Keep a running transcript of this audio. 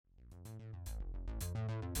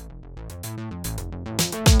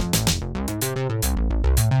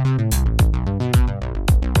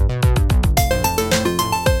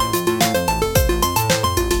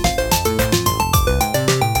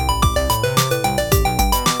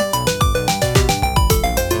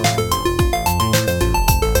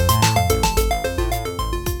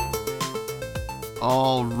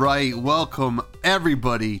welcome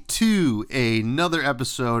everybody to another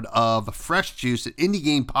episode of Fresh Juice, an indie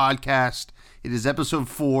game podcast. It is episode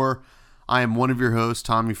 4. I am one of your hosts,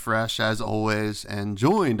 Tommy Fresh, as always, and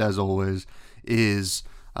joined, as always, is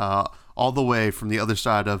all the way from the other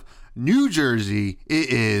side of New Jersey.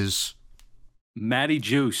 It is Matty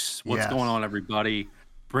Juice. What's Yes. going on, everybody?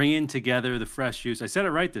 Bringing together the Fresh Juice. I said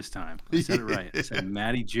it right this time. I said it right. I said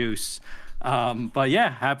Matty Juice. But yeah,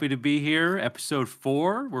 happy to be here. Episode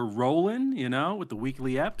 4. We're rolling, with the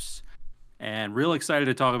weekly eps. And real excited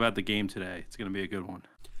to talk about the game today. It's going to be a good one.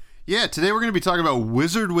 Yeah, today we're going to be talking about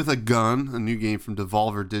Wizard with a Gun, a new game from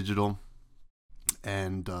Devolver Digital,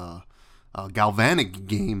 and Galvanic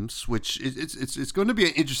Games, which it's going to be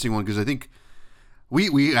an interesting one because I think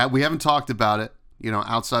we haven't talked about it,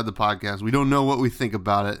 outside the podcast. We don't know what we think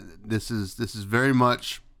about it. This is very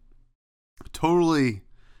much totally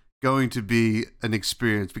going to be an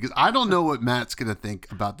experience because I don't know what Matt's going to think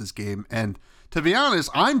about this game, and to be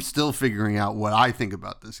honest, I'm still figuring out what I think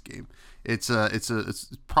about this game. It's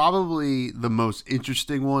probably the most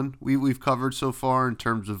interesting one we've covered so far in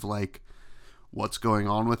terms of like what's going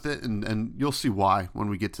on with it, and you'll see why when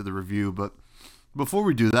we get to the review. But before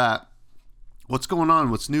we do that, what's going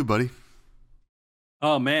on? What's new, buddy?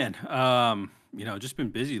 Oh, man. Just been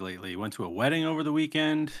busy lately. Went to a wedding over the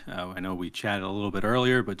weekend. I know we chatted a little bit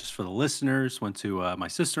earlier, but just for the listeners, went to my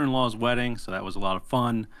sister-in-law's wedding, so that was a lot of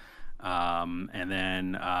fun. And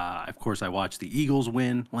then, of course, I watched the Eagles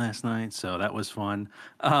win last night, so that was fun.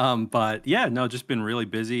 But yeah, no, just been really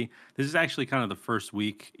busy. This is actually kind of the first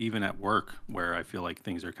week, even at work, where I feel like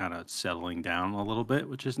things are kind of settling down a little bit,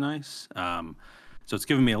 which is nice. So it's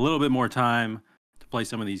given me a little bit more time to play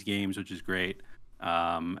some of these games, which is great.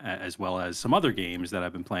 As well as some other games that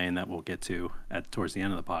I've been playing that we'll get to towards the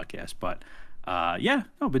end of the podcast. But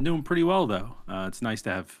been doing pretty well, though. It's nice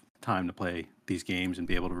to have time to play these games and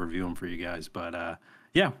be able to review them for you guys. But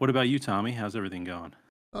what about you, Tommy? How's everything going?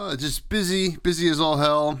 Just busy as all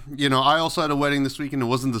hell. I also had a wedding this weekend. It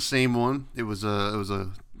wasn't the same one. It was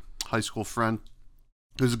a high school friend.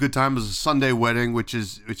 It was a good time. It was a Sunday wedding, which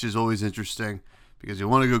is always interesting because you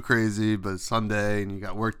want to go crazy, but it's Sunday and you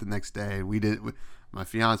got work the next day. And my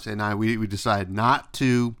fiance and I, we decided not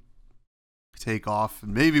to take off,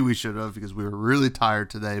 and maybe we should have because we were really tired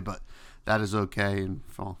today, but that is okay. And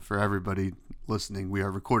for everybody listening, we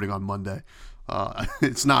are recording on Monday.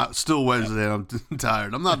 It's not still Wednesday. I'm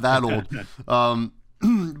tired. I'm not that old.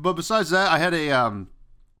 But besides that, I had a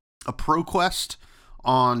ProQuest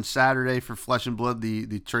on Saturday for Flesh and Blood,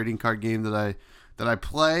 the trading card game that I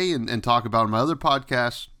play and talk about on my other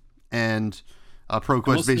podcast. And ProQuest.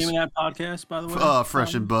 What's the name of that podcast, by the way?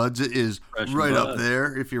 Fresh and Buds. It is Fresh right Bud. up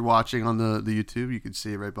there. If you're watching on the YouTube, you can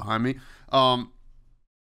see it right behind me. And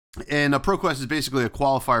ProQuest is basically a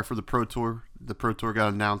qualifier for the Pro Tour. The Pro Tour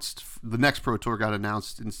got announced. The next Pro Tour got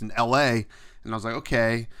announced. It's in LA. And I was like,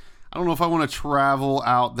 okay, I don't know if I want to travel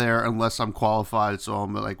out there unless I'm qualified. So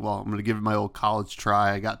I'm like, well, I'm going to give it my old college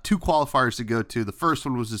try. I got 2 qualifiers to go to. The first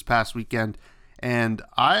one was this past weekend. And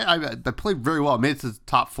I played very well. I made it to the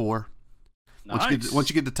top 4. Nice. Once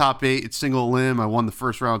you get to top 8, it's single limb. I won the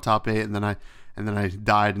first round top 8, and then I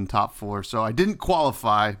died in top 4. So I didn't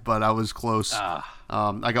qualify, but I was close.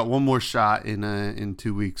 I got one more shot in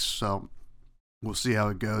 2 weeks, so we'll see how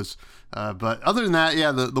it goes. But other than that,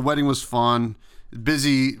 yeah, the wedding was fun.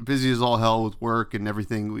 Busy as all hell with work and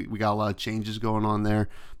everything. We got a lot of changes going on there,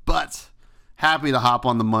 but happy to hop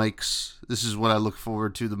on the mics. This is what I look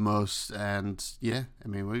forward to the most, and yeah, I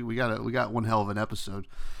mean we got one hell of an episode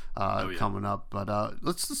coming up. But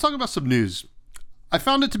let's talk about some news. I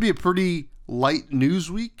found it to be a pretty light news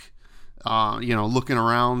week. Looking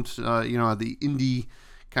around, at the indie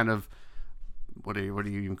kind of what do you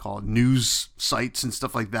even call it, news sites and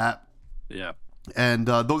stuff like that. Yeah. And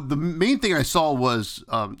the main thing I saw was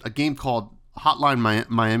a game called Hotline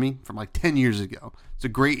Miami from like 10 years ago. It's a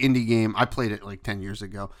great indie game. I played it like 10 years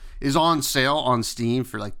ago. Is on sale on Steam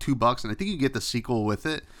for like $2, and I think you get the sequel with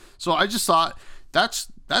it. So I just thought that's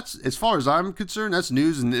as far as I'm concerned, that's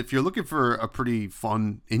news. And if you're looking for a pretty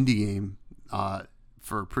fun indie game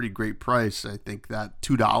for a pretty great price, I think that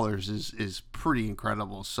 $2 is pretty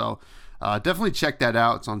incredible. So definitely check that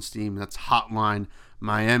out. It's on Steam. That's Hotline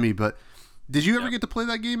Miami. But did you ever get to play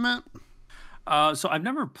that game, Matt? So I've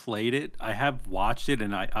never played it. I have watched it,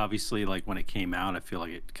 and I obviously, like, when it came out, I feel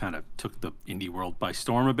like it kind of took the indie world by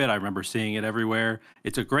storm a bit. I remember seeing it everywhere.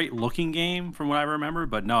 It's a great looking game from what I remember,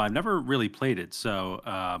 but no, I've never really played it. So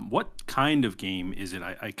what kind of game is it?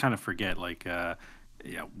 I kind of forget, like,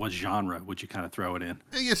 what genre would you kind of throw it in?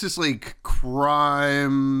 I guess it's like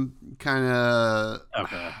crime, kind of,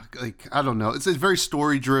 Okay. like, I don't know. It's very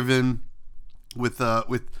story driven with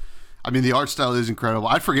I mean, the art style is incredible.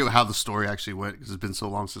 I forget how the story actually went because it's been so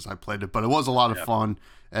long since I played it, but it was a lot of fun,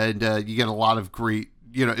 and you get a lot of great.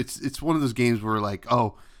 It's one of those games where like,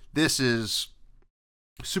 oh, this is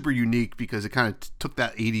super unique because it kind of took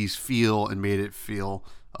that '80s feel and made it feel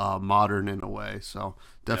modern in a way. So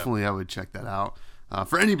definitely, I would check that out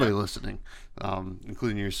for anybody listening,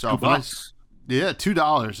 including yourself. $2. Yeah,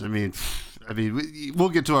 $2. I mean, we'll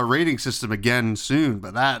get to our rating system again soon,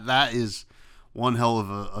 but that is one hell of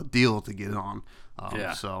a deal to get on.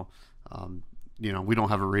 So, we don't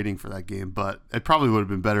have a rating for that game, but it probably would have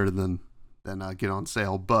been better than get on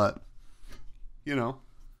sale. But who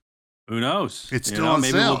knows? It's still on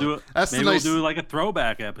maybe sale. We'll do like a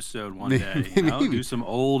throwback episode one day. Do some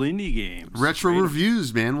old indie games, retro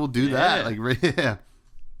reviews, man. We'll do that. Like,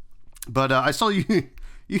 But I saw you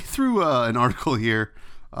threw an article here.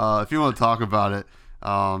 If you want to talk about it,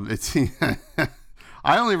 it's.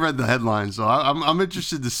 I only read the headline, so I'm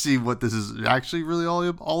interested to see what this is actually really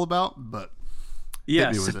all about. But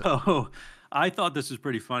so I thought this was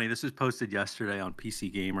pretty funny. This was posted yesterday on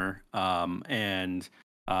PC Gamer, and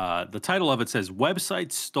the title of it says,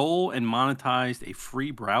 "Website stole and monetized a free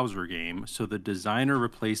browser game, so the designer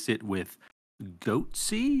replaced it with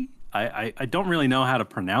Goatsy." I don't really know how to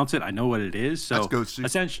pronounce it. I know what it is. So that's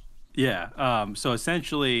Goatsy. So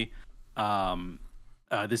essentially.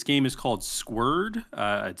 This game is called Squird.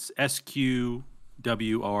 It's SQWORD.com,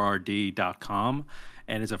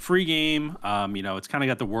 and it's a free game. It's kind of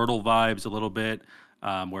got the Wordle vibes a little bit,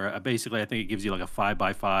 where basically I think it gives you like a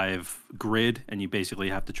 5x5 grid, and you basically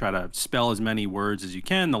have to try to spell as many words as you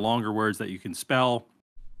can. The longer words that you can spell,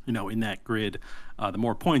 in that grid, the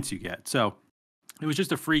more points you get. So it was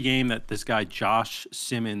just a free game that this guy Josh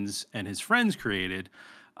Simmons and his friends created.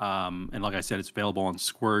 And like I said, it's available on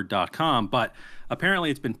squird.com, but apparently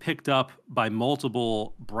it's been picked up by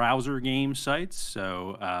multiple browser game sites.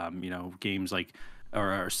 So, games like,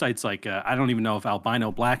 or sites like, I don't even know if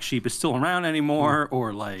Albino Black Sheep is still around anymore,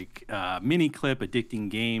 or like Miniclip, Addicting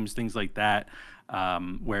Games, things like that,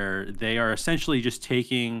 where they are essentially just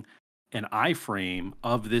taking an iframe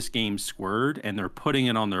of this game Squird and they're putting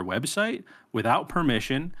it on their website without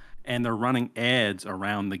permission, and they're running ads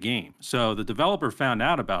around the game. So the developer found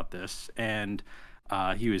out about this, and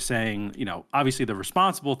he was saying, obviously the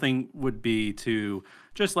responsible thing would be to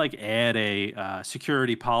just like add a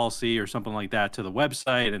security policy or something like that to the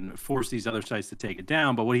website and force these other sites to take it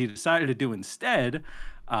down. But what he decided to do instead,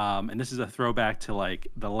 and this is a throwback to like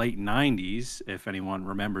the late 90s, if anyone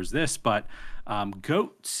remembers this, but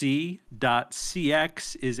goatsy.cx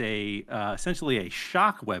is essentially a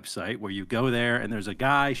shock website where you go there and there's a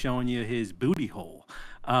guy showing you his booty hole.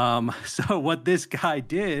 So what this guy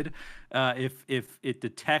did, if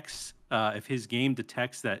his game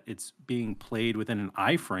detects that it's being played within an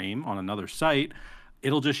iframe on another site,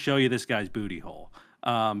 it'll just show you this guy's booty hole.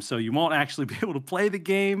 So you won't actually be able to play the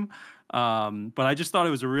game. But I just thought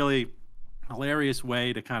it was a really hilarious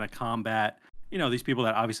way to kind of combat, these people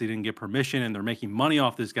that obviously didn't get permission and they're making money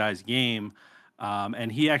off this guy's game. And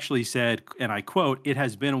he actually said, and I quote, "It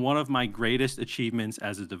has been one of my greatest achievements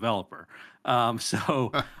as a developer."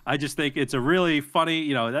 So I just think it's a really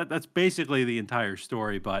funny, that's basically the entire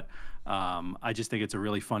story, but I just think it's a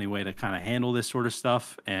really funny way to kind of handle this sort of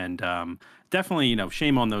stuff. And definitely,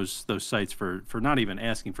 shame on those sites for not even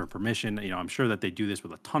asking for permission. I'm sure that they do this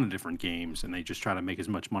with a ton of different games and they just try to make as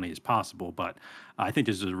much money as possible. But I think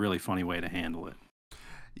this is a really funny way to handle it.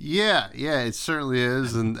 Yeah, it certainly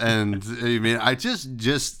is. And I mean, I just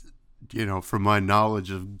from my knowledge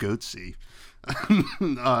of Goatsy,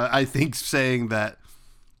 I think saying that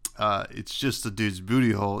it's just a dude's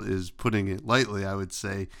booty hole is putting it lightly. I would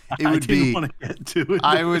say it would be.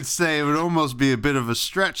 I would say it would almost be a bit of a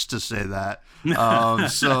stretch to say that.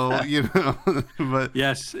 But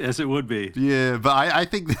yes, it would be. Yeah, but I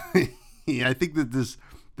think that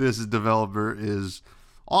this developer is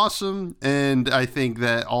awesome, and I think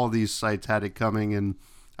that all these sites had it coming, and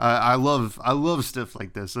I love stuff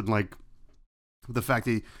like this, and like the fact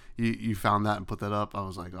that you found that and put that up, I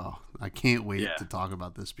was like, oh, I can't wait to talk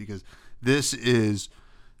about this, because this is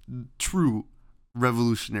true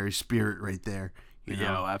revolutionary spirit right there.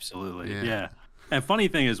 Yeah, absolutely. Yeah. And funny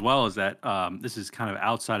thing as well is that this is kind of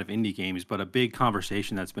outside of indie games, but a big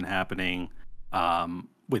conversation that's been happening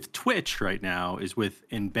with Twitch right now is with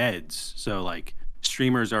embeds. So like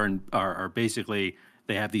streamers are basically,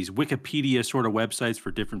 they have these Wikipedia sort of websites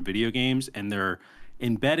for different video games, and they're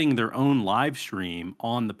embedding their own live stream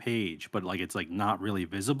on the page, but like it's like not really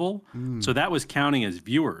visible. So Mm. that was counting as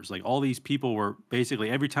viewers. Like all these people were basically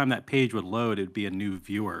every time that page would load, it'd be a new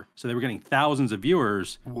viewer. So they were getting thousands of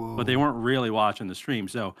viewers, but they Whoa. weren't really watching the stream.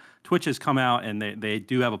 So Twitch has come out and they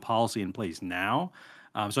do have a policy in place now.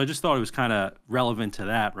 So I just thought it was kind of relevant to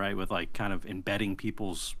that, right? With like kind of embedding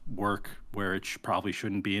people's work where it probably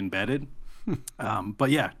shouldn't be embedded. But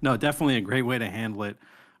yeah, no, definitely a great way to handle it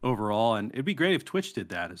overall. And it'd be great if Twitch did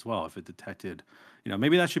that as well. If it detected,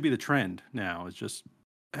 maybe that should be the trend now. It's just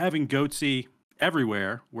having Goatsy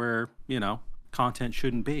everywhere where content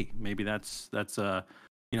shouldn't be. Maybe that's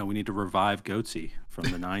we need to revive Goatsy from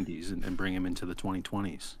the '90s and bring him into the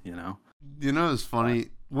 2020s. It's funny.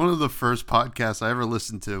 One of the first podcasts I ever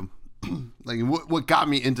listened to, like what got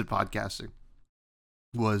me into podcasting,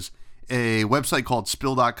 was a website called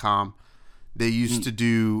Spill.com. They used to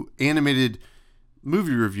do animated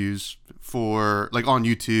movie reviews for like on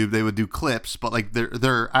YouTube. They would do clips, but like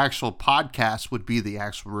their actual podcast would be the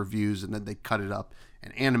actual reviews, and then they cut it up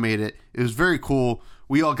and animate it. It was very cool.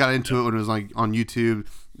 We all got into it when it was like on YouTube.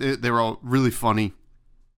 They were all really funny.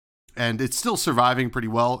 And it's still surviving pretty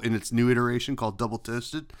well in its new iteration called Double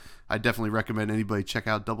Toasted. I definitely recommend anybody check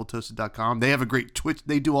out doubletoasted.com. They have a great Twitch.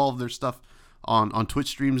 They do all of their stuff on Twitch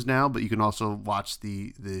streams now, but you can also watch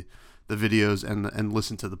the videos and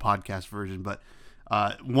listen to the podcast version. But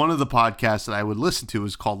one of the podcasts that I would listen to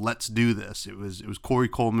was called Let's Do This. It was Corey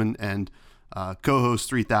Coleman and co-host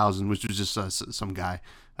 3000, which was just some guy,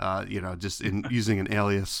 just in using an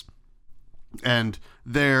alias. And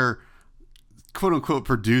their quote unquote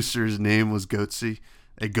producer's name was Goatsy,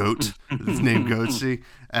 a goat. His name Goatsy,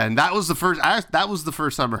 and that was the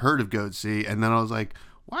first time I heard of Goatsy. And then I was like,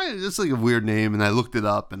 why is this like a weird name? And I looked it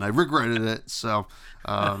up and I regretted it. So,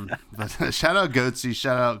 but shout out Goatsy,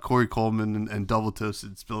 shout out Corey Coleman and Double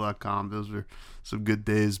Toasted Spill.com. Those were some good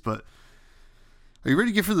days. But are you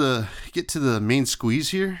ready to get to the main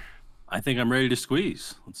squeeze here? I think I'm ready to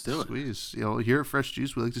squeeze. Let's do it. Squeeze. Here at Fresh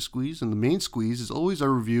Juice, we like to squeeze, and the main squeeze is always our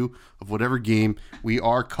review of whatever game we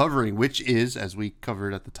are covering, which is, as we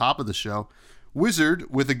covered at the top of the show,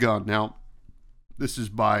 Wizard with a Gun. Now, this is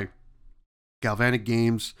by Galvanic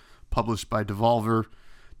Games, published by Devolver.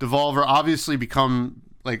 Devolver obviously become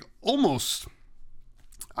like almost,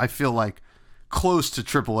 I feel like, close to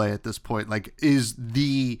AAA at this point. Like, is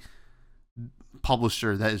the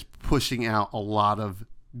publisher that is pushing out a lot of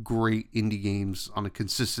great indie games on a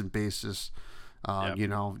consistent basis.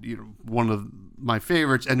 One of my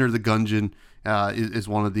favorites, Enter the Gungeon, is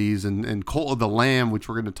one of these, and Cult of the Lamb, which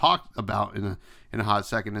we're going to talk about in a hot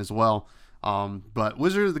second as well. But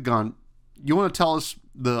Wizard of the Gun, you want to tell us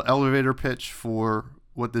the elevator pitch for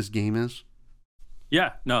what this game is?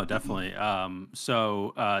 Yeah, no, definitely.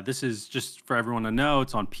 So this is just for everyone to know.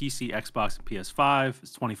 It's on PC, Xbox, and PS5.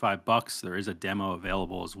 It's $25. There is a demo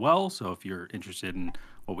available as well. So if you're interested in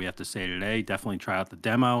what we have to say today, definitely try out the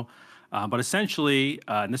demo. But essentially,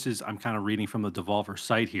 and I'm kind of reading from the Devolver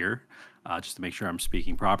site here, just to make sure I'm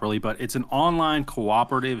speaking properly. But it's an online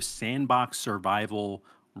cooperative sandbox survival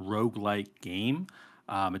roguelike game.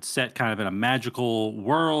 It's set kind of in a magical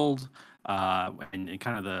world. And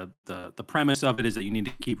kind of the premise of it is that you need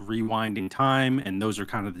to keep rewinding time, and those are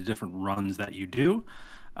kind of the different runs that you do.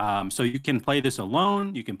 So you can play this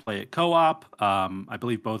alone, you can play it co-op. I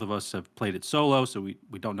believe both of us have played it solo, so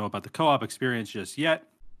we don't know about the co-op experience just yet.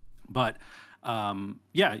 But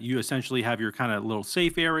you essentially have your kind of little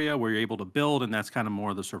safe area where you're able to build, and that's kind of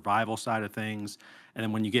more the survival side of things. And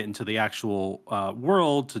then when you get into the actual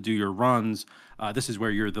world to do your runs, this is where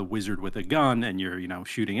you're the wizard with a gun, and you're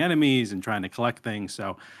shooting enemies and trying to collect things.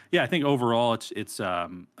 So yeah, I think overall it's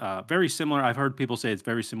very similar. I've heard people say it's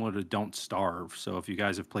very similar to Don't Starve. So if you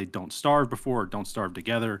guys have played Don't Starve before, or Don't Starve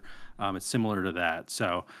Together, it's similar to that.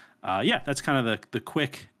 So that's kind of the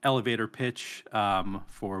quick elevator pitch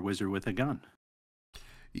for Wizard with a Gun.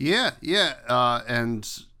 Yeah, and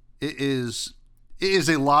it is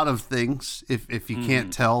a lot of things. If you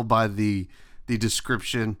can't tell by the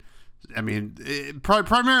description, I mean,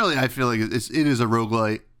 primarily I feel like it is a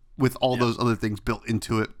roguelite with all those other things built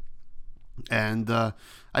into it. And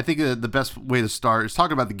I think the best way to start is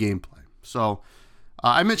talking about the gameplay. So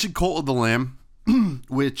I mentioned Cult of the Lamb,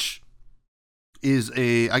 which is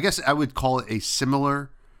I guess I would call it a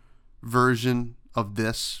similar version of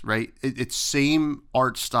this, right? It's same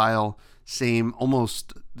art style, same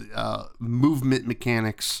almost movement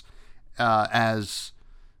mechanics as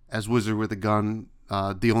Wizard with a Gun.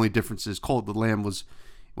 The only difference is Cult of the Lamb was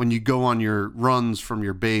when you go on your runs from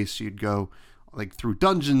your base, you'd go like through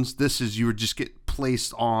dungeons. This is you would just get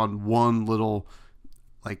placed on one little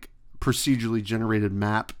like procedurally generated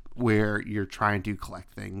map, where you're trying to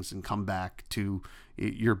collect things and come back to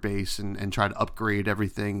your base and try to upgrade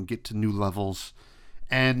everything, get to new levels.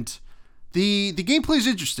 And the gameplay is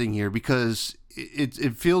interesting here because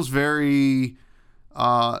it feels very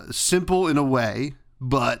simple in a way,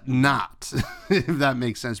 but not, if that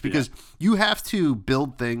makes sense, because you have to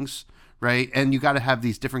build things, right? And you got to have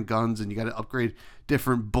these different guns and you got to upgrade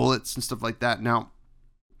different bullets and stuff like that. Now,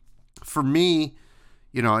 for me,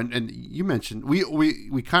 you know, and you mentioned,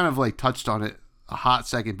 we kind of like touched on it a hot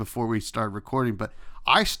second before we started recording, but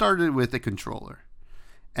I started with a controller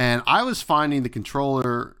and I was finding the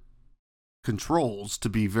controls to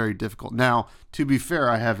be very difficult. Now, to be fair,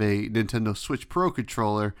 I have a Nintendo Switch Pro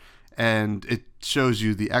controller and it shows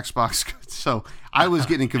you the Xbox. So I was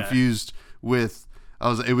getting confused with,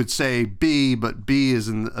 it would say B, but B is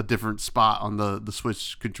in a different spot on the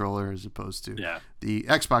Switch controller as opposed to the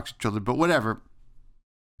Xbox controller, but whatever.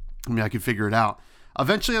 I mean, I could figure it out.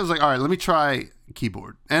 Eventually I was like, all right, let me try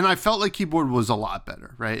keyboard. And I felt like keyboard was a lot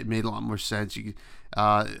better, right? It made a lot more sense. You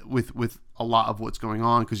with a lot of what's going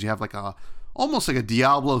on, because you have like almost like a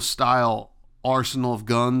Diablo style arsenal of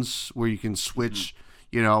guns where you can switch,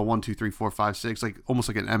 you know, 1, 2, 3, 4, 5, 6, like almost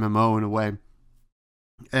like an MMO in a way.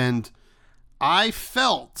 And I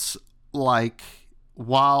felt like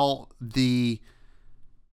while the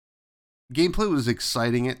gameplay was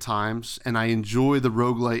exciting at times and I enjoy the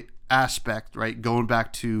roguelite aspect, right? Going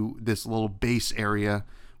back to this little base area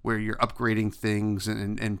where you're upgrading things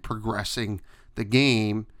and progressing the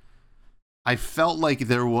game, I felt like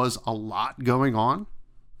there was a lot going on,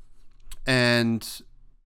 and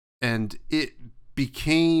it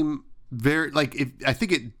became very like I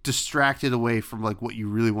think it distracted away from like what you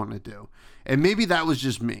really want to do. And maybe that was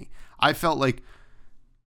just me. I felt like,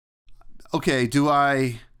 okay,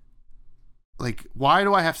 why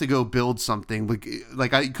do I have to go build something?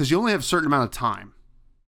 Because you only have a certain amount of time,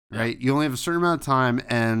 right? You only have a certain amount of time,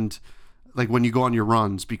 and like when you go on your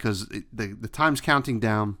runs, because the time's counting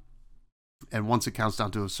down, and once it counts down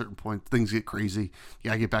to a certain point, things get crazy. You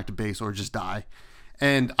gotta get back to base or just die.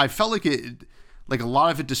 And I felt like a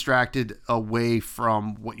lot of it distracted away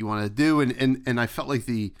from what you want to do, and I felt like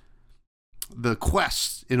the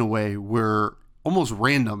quests in a way were almost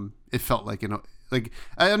random. It felt like, you know, like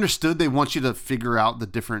I understood they want you to figure out the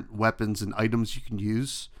different weapons and items you can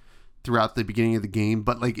use throughout the beginning of the game,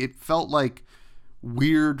 but like it felt like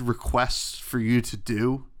weird requests for you to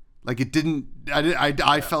do. Like it didn't.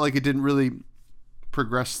 I felt like it didn't really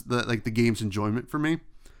progress the game's enjoyment for me.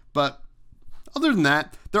 But other than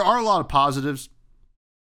that, there are a lot of positives.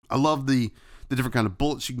 I love the different kind of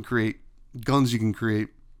bullets you can create, guns you can create,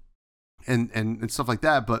 and stuff like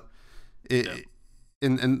that. But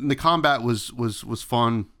and the combat was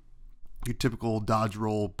fun. Your typical dodge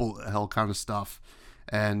roll, bullet hell kind of stuff,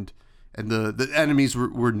 and the enemies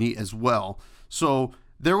were neat as well. So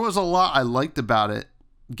there was a lot I liked about it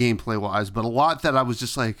gameplay wise, but a lot that I was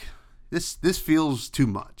just like, this feels too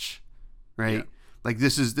much, right? Yeah. Like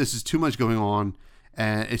this is too much going on,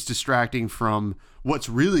 and it's distracting from what's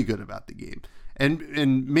really good about the game.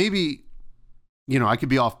 And maybe, you know, I could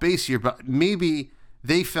be off base here, but maybe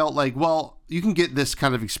they felt like, well, you can get this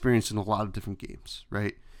kind of experience in a lot of different games,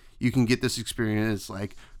 right? You can get this experience,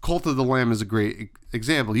 like Cult of the Lamb is a great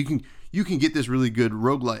example. You can get this really good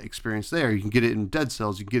roguelite experience there. You can get it in Dead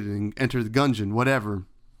Cells. You can get it in Enter the Gungeon, whatever.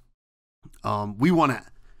 We want to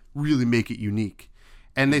really make it unique,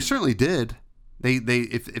 and they certainly did. They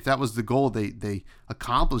if that was the goal, they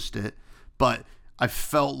accomplished it. But I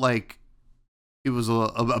felt like it was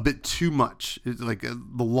a bit too much. It's like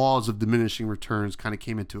the laws of diminishing returns kind of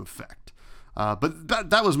came into effect. But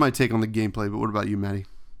that was my take on the gameplay. But what about you, Maddie?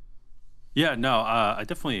 Yeah, no, I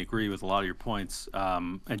definitely agree with a lot of your points.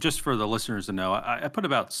 And just for the listeners to know, I put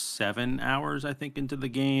about 7 hours, I think, into the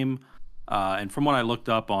game. And from what I looked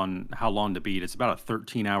up on how long to beat, it's about a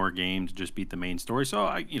 13-hour game to just beat the main story. So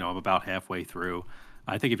I'm about halfway through.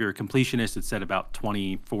 I think if you're a completionist, it's said about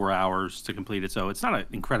 24 hours to complete it. So it's not an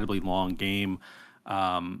incredibly long game.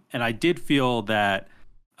 And I did feel that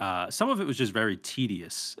some of it was just very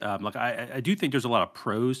tedious. Like I do think there's a lot of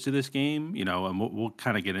pros to this game, and we'll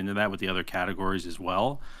kind of get into that with the other categories as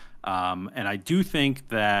well. And I do think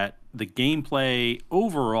that the gameplay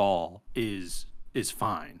overall is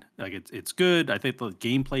fine. Like it's good. I think the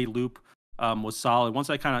gameplay loop was solid. Once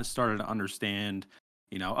I kind of started to understand,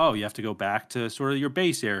 oh, you have to go back to sort of your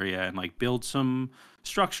base area and like build some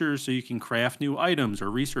structures so you can craft new items or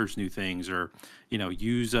research new things, or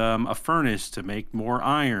use a furnace to make more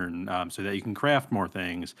iron, so that you can craft more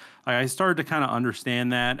things. I started to kind of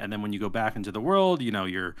understand that, and then when you go back into the world,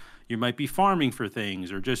 you might be farming for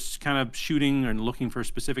things or just kind of shooting and looking for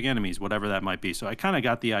specific enemies, whatever that might be. So I kind of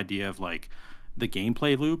got the idea of like the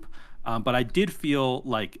gameplay loop, but I did feel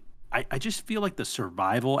like I just feel like the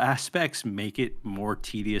survival aspects make it more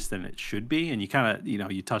tedious than it should be. And you kind of,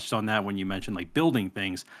 you touched on that when you mentioned like building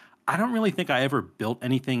things. I don't really think I ever built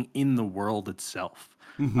anything in the world itself.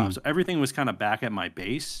 Hmm. So everything was kind of back at my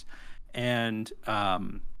base. And, I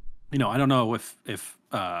don't know if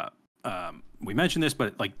we mentioned this,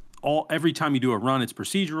 but like every time you do a run, it's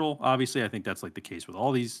procedural. Obviously, I think that's like the case with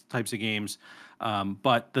all these types of games.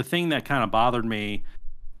 But the thing that kind of bothered me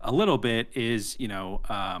a little bit is,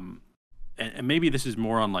 and maybe this is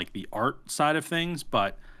more on like the art side of things,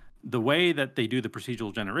 but the way that they do the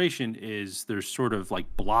procedural generation is there's sort of like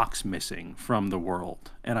blocks missing from the world.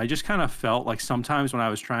 And I just kind of felt like sometimes when I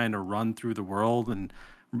was trying to run through the world and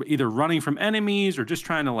either running from enemies or just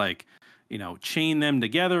trying to like, chain them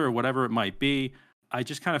together or whatever it might be, I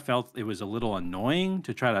just kind of felt it was a little annoying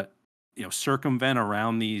to try to, circumvent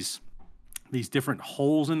around these different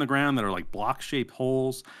holes in the ground that are like block shaped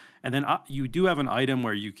holes. And then you do have an item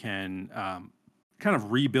where you can kind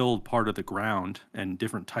of rebuild part of the ground and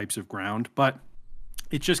different types of ground, but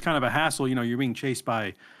it's just kind of a hassle. You're being chased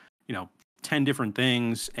by, you know, 10 different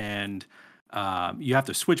things, and you have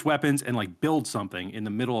to switch weapons and like build something in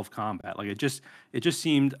the middle of combat. Like it just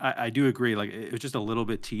seemed, I do agree, like it was just a little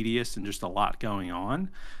bit tedious and just a lot going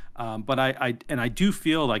on. But I do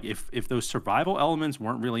feel like if those survival elements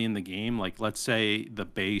weren't really in the game, like let's say the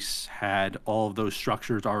base had all of those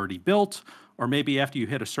structures already built, or maybe after you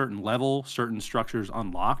hit a certain level, certain structures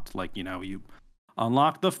unlocked, like you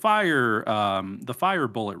unlock the fire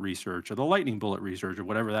bullet research or the lightning bullet research or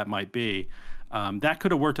whatever that might be. That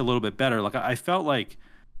could have worked a little bit better. Like I felt like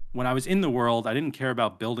when I was in the world, I didn't care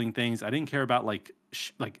about building things. I didn't care about like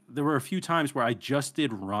there were a few times where I just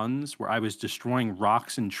did runs where I was destroying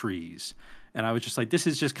rocks and trees, and I was just like, this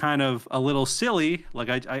is just kind of a little silly. Like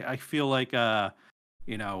I feel like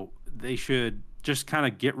they should just kind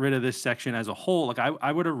of get rid of this section as a whole. Like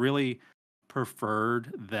I would have really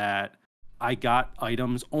preferred that I got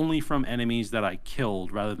items only from enemies that I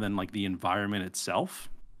killed rather than like the environment itself.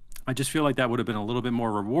 I just feel like that would have been a little bit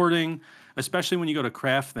more rewarding, especially when you go to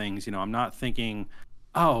craft things. I'm not thinking,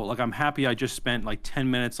 oh, like I'm happy I just spent like 10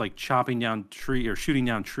 minutes like chopping down tree or shooting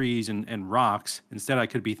down trees and rocks. Instead, I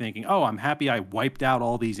could be thinking, oh, I'm happy I wiped out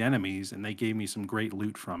all these enemies and they gave me some great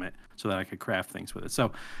loot from it so that I could craft things with it.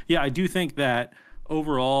 So, yeah, I do think that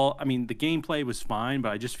overall, I mean, the gameplay was fine,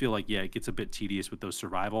 but I just feel like, yeah, it gets a bit tedious with those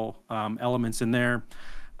survival elements in there.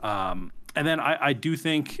 And then I do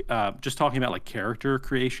think just talking about like character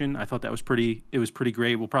creation, I thought it was pretty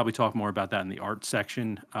great. We'll probably talk more about that in the art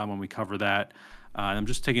section when we cover that. I'm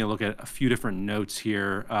just taking a look at a few different notes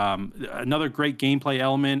here. Another great gameplay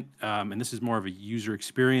element, and this is more of a user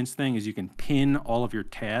experience thing, is you can pin all of your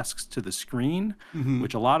tasks to the screen, Hmm.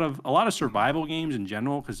 which a lot of survival games in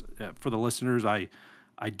general. Because for the listeners, I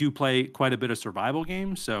do play quite a bit of survival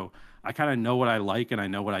games, so I kind of know what I like and I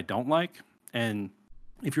know what I don't like. And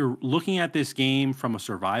if you're looking at this game from a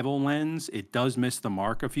survival lens, it does miss the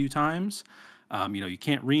mark a few times. You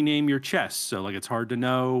can't rename your chests, so like it's hard to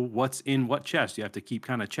know what's in what chest. You have to keep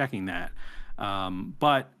kind of checking that.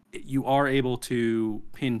 But you are able to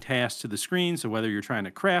pin tasks to the screen. So whether you're trying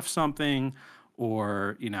to craft something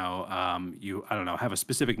or you I don't know, have a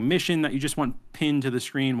specific mission that you just want pinned to the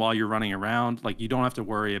screen while you're running around, like you don't have to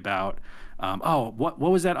worry about oh, what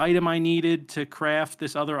was that item I needed to craft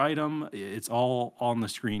this other item. It's all on the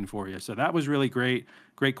screen for you, so that was really great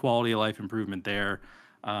quality of life improvement there.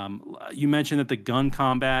 You mentioned that the gun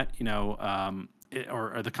combat,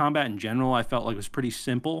 or the combat in general, I felt like was pretty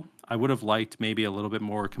simple. I would have liked maybe a little bit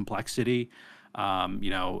more complexity.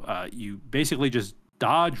 You basically just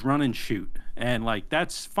dodge, run, and shoot, and like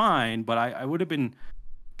that's fine. But I would have been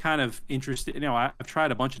kind of interested. I've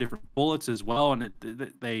tried a bunch of different bullets as well, and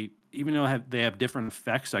they even though they have different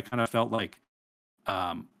effects, I kind of felt like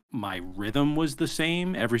my rhythm was the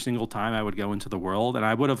same every single time I would go into the world. And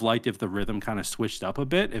I would have liked if the rhythm kind of switched up a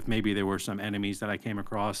bit, if maybe there were some enemies that I came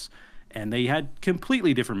across and they had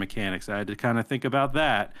completely different mechanics. I had to kind of think about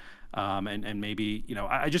that. And maybe,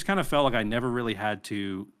 I just kind of felt like I never really had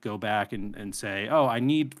to go back and say, oh, I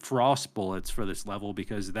need frost bullets for this level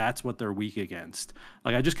because that's what they're weak against.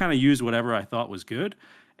 Like I just kind of used whatever I thought was good,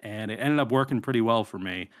 and it ended up working pretty well for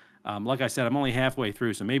me. Like I said, I'm only halfway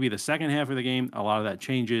through, so maybe the second half of the game, a lot of that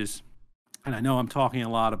changes. And I know I'm talking a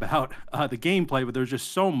lot about the gameplay, but there's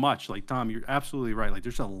just so much. Like Tom, you're absolutely right. Like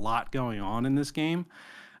there's a lot going on in this game.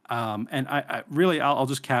 And I really, I'll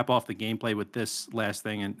just cap off the gameplay with this last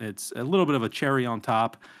thing, and it's a little bit of a cherry on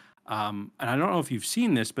top. And I don't know if you've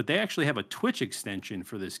seen this, but they actually have a Twitch extension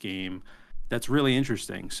for this game that's really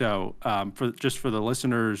interesting. So, for the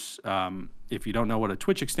listeners, if you don't know what a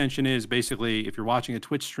Twitch extension is, basically, if you're watching a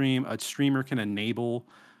Twitch stream, a streamer can enable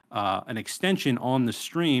an extension on the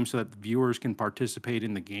stream so that the viewers can participate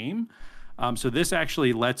in the game. So this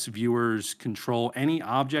actually lets viewers control any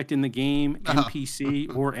object in the game,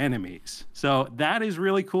 NPC or enemies. So that is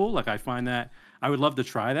really cool. Like I find that I would love to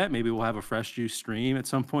try that. Maybe we'll have a Fresh Juice stream at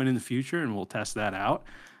some point in the future and we'll test that out.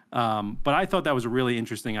 But I thought that was a really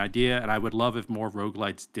interesting idea, and I would love if more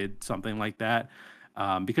roguelites did something like that,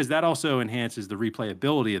 because that also enhances the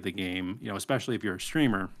replayability of the game, especially if you're a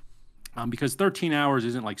streamer, because 13 hours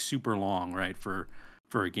isn't like super long, right, for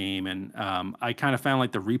a game. And I kind of found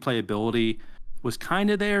like the replayability was kind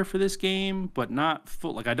of there for this game, but not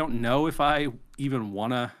full. Like I don't know if I even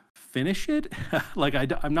want to finish it. Like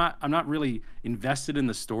I'm not really invested in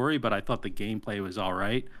the story, but I thought the gameplay was all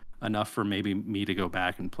right enough for maybe me to go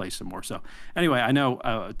back and play some more. So anyway, I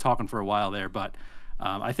know talking for a while there, but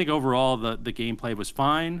I think overall the gameplay was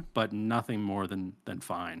fine, but nothing more than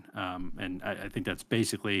fine. And I think that's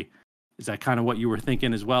basically, is that kind of what you were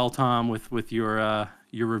thinking as well, Tom, with your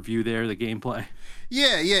review there, the gameplay?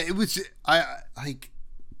 Yeah, it was. I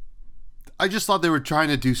just thought they were trying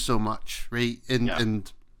to do so much, right?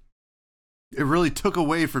 And it really took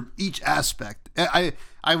away from each aspect. I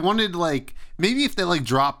wanted, like, maybe if they like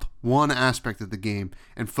drop one aspect of the game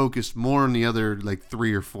and focus more on the other like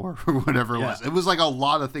 3 or 4 or whatever it was. It was like a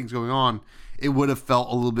lot of things going on. It would have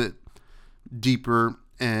felt a little bit deeper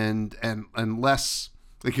and less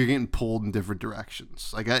like you're getting pulled in different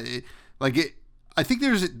directions. I think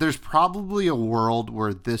there's probably a world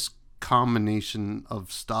where this combination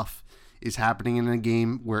of stuff is happening in a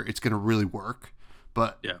game where it's going to really work,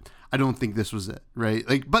 but I don't think this was it, right?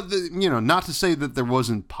 Like, but not to say that there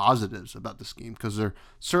wasn't positives about this game, because there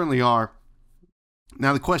certainly are.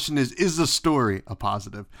 Now the question is the story a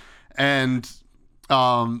positive? And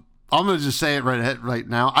I'm going to just say it right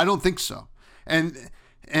now. I don't think so, and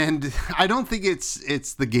I don't think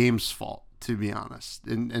it's the game's fault, to be honest,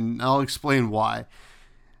 and I'll explain why.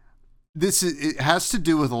 It has to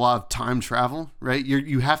do with a lot of time travel, right?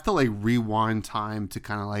 You have to like rewind time to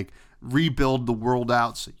kind of like rebuild the world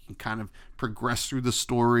out so you can kind of progress through the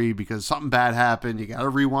story, because something bad happened. You got to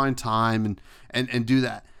rewind time and do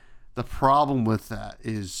that. The problem with that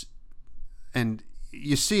is, and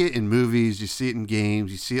you see it in movies, you see it in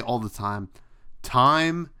games, you see it all the time.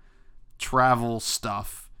 Time travel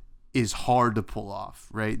stuff is hard to pull off,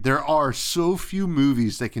 right? There are so few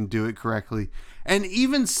movies that can do it correctly. And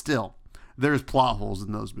even still, there's plot holes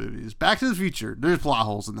in those movies. Back to the Future, there's plot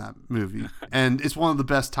holes in that movie. And it's one of the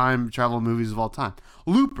best time travel movies of all time.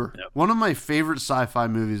 Looper, one of my favorite sci-fi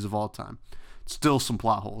movies of all time. Still some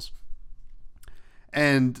plot holes.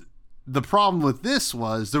 And the problem with this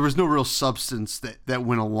was there was no real substance that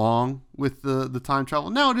went along with the time travel.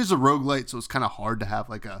 Now it is a roguelite, so it's kind of hard to have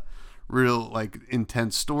like a real like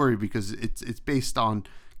intense story, because it's based on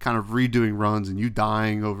kind of redoing runs and you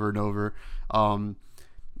dying over and over.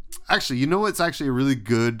 Actually, it's actually a really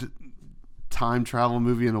good time travel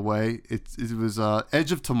movie in a way. It was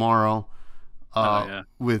Edge of Tomorrow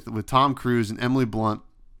with Tom Cruise and Emily Blunt,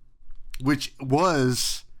 which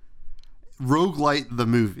was Roguelite the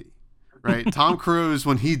movie, right? Tom Cruise,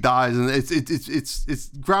 when he dies, and it's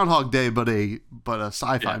Groundhog Day, but a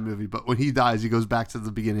sci-fi movie. But when he dies, he goes back to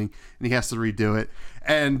the beginning and he has to redo it,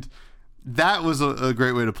 and that was a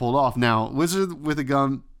great way to pull it off. Now, Wizard with a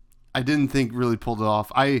Gun, I didn't think really pulled it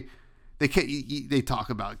off. They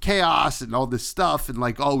talk about chaos and all this stuff, and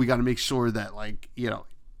like, oh, we got to make sure that, like,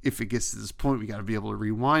 if it gets to this point, we got to be able to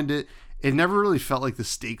rewind it. It never really felt like the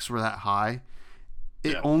stakes were that high.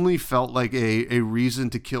 It only felt like a reason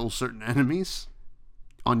to kill certain enemies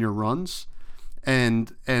on your runs,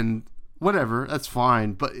 and whatever, that's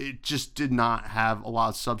fine, but it just did not have a lot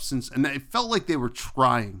of substance, and it felt like they were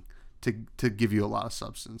trying to give you a lot of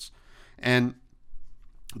substance, and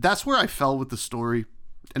that's where I fell with the story.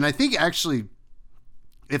 And I think actually,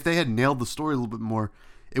 if they had nailed the story a little bit more,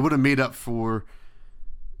 it would have made up for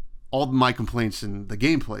all my complaints in the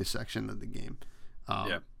gameplay section of the game.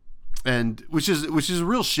 And which is a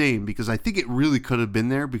real shame, because I think it really could have been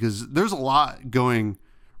there, because there's a lot going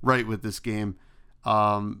right with this game,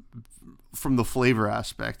 from the flavor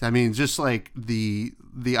aspect. I mean, just like the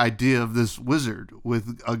idea of this wizard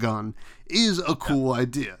with a gun is a cool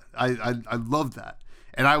idea. I love that.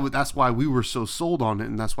 and that's why we were so sold on it,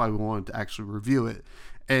 and that's why we wanted to actually review it.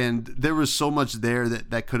 And there was so much there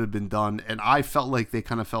that could have been done, and I felt like they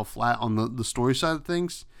kind of fell flat on the story side of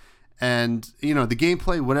things. And the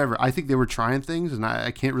gameplay, whatever, I think they were trying things, and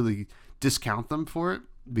I can't really discount them for it,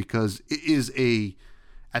 because it is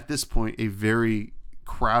at this point a very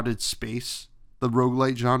crowded space, the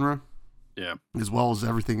roguelite genre. Yeah. As well as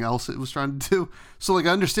everything else it was trying to do. So I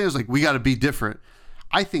understand it's we got to be different.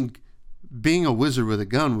 I think being a wizard with a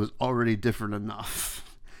gun was already different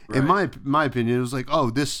enough. Right. In my opinion, it was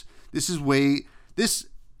this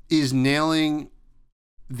is nailing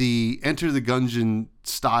the Enter the Gungeon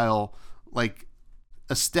style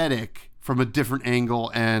aesthetic from a different angle,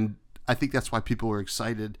 and I think that's why people were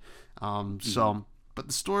excited. But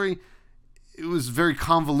the story, it was very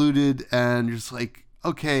convoluted, and you're just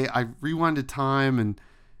okay, I rewinded time,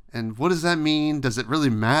 and what does that mean? Does it really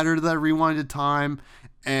matter that I rewinded time?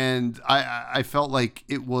 And I felt like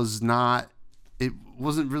it wasn't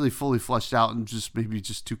really fully fleshed out, and maybe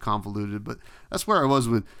too convoluted. But that's where I was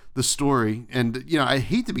with the story. And I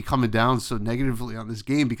hate to be coming down so negatively on this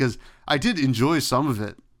game, because I did enjoy some of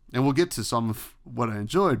it, and we'll get to some of what I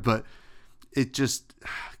enjoyed, but it just,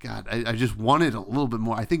 God, I just wanted a little bit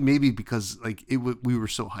more. I think maybe because we were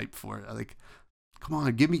so hyped for it. Come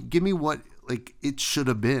on, give me what it should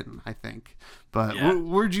have been, I think. But yeah.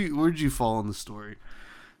 Where'd you fall in the story?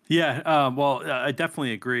 Yeah, well, I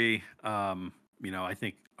definitely agree. I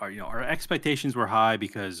think our expectations were high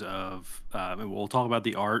because of we'll talk about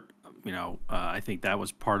the art. I think that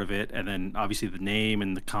was part of it, and then obviously the name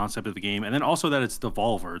and the concept of the game, and then also that it's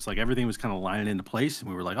Devolver. It's everything was kind of lining into place, and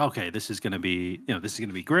we were okay, this is going to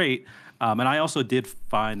be great. And I also did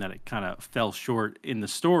find that it kind of fell short in the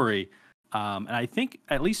story. And I think,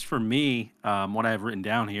 at least for me, what I have written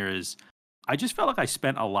down here is I just felt like I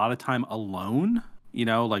spent a lot of time alone,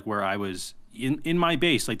 where I was in my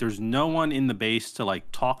base. There's no one in the base to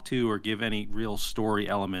talk to or give any real story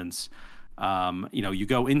elements. You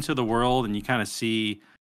go into the world and you kind of see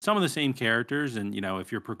some of the same characters. And,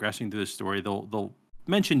 if you're progressing through the story, they'll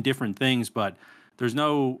mention different things, but there's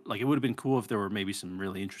no, it would have been cool if there were maybe some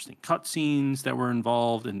really interesting cutscenes that were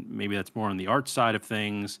involved, and maybe that's more on the art side of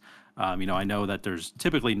things. I know that there's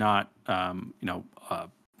typically not,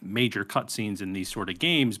 major cutscenes in these sort of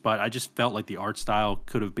games, but I just felt like the art style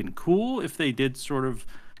could have been cool if they did sort of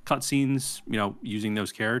cutscenes, using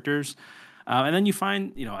those characters. And then you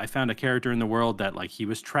find, I found a character in the world that he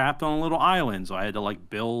was trapped on a little island, so I had to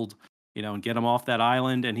build, and get him off that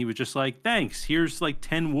island, and he was just thanks, here's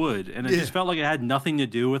 10 wood, and it just felt like it had nothing to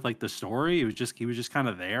do with the story. He was just kind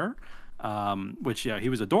of there, which he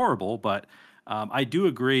was adorable, but. I do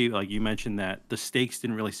agree, you mentioned, that the stakes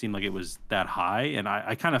didn't really seem like it was that high, and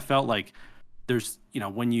I kind of felt like there's,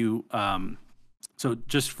 when you, so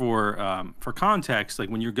just for context,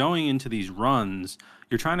 when you're going into these runs,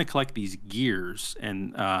 you're trying to collect these gears,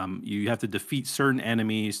 and you have to defeat certain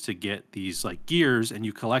enemies to get these gears, and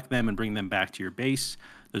you collect them and bring them back to your base.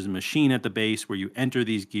 There's a machine at the base where you enter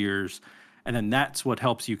these gears, and then that's what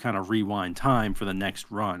helps you kind of rewind time for the next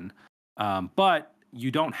run. But you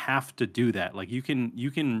don't have to do that. You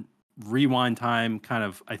can rewind time kind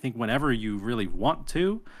of, I think, whenever you really want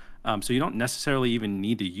to. So you don't necessarily even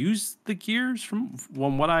need to use the gears from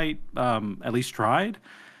what I at least tried.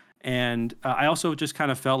 And I also just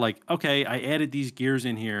kind of felt okay, I added these gears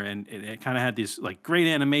in here, and it kind of had this great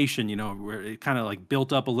animation, where it kind of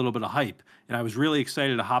built up a little bit of hype. And I was really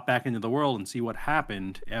excited to hop back into the world and see what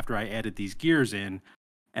happened after I added these gears in.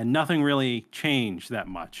 And nothing really changed that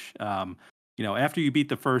much. After you beat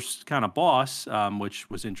the first kind of boss, which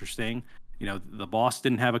was interesting, the boss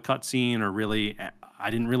didn't have a cutscene, or really,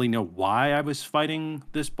 I didn't really know why I was fighting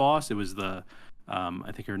this boss. It was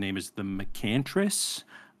I think her name is the Mechantress.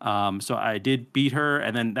 So I did beat her,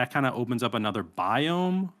 and then that kind of opens up another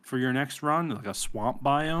biome for your next run, a swamp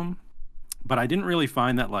biome. But I didn't really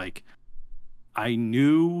find that I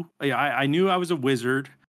knew I was a wizard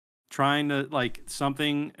trying to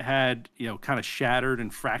something had kind of shattered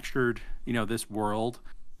and fractured this world,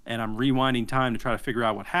 and I'm rewinding time to try to figure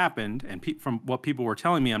out what happened. And from what people were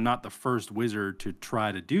telling me, I'm not the first wizard to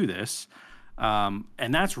try to do this, and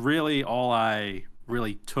that's really all I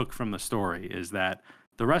really took from the story, is that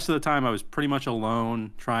the rest of the time I was pretty much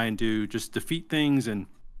alone trying to just defeat things, and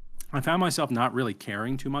I found myself not really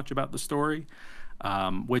caring too much about the story,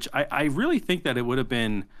 which I really think that it would have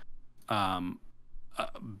been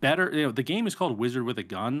better. The game is called Wizard with a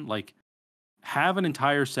Gun. Have an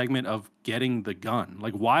entire segment of getting the gun.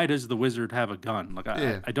 Why does the wizard have a gun?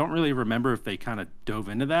 I don't really remember if they kind of dove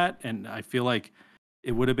into that, and I feel like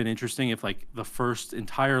it would have been interesting if the first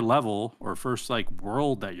entire level or first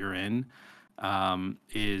world that you're in,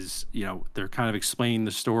 is, they're kind of explaining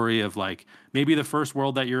the story of like maybe the first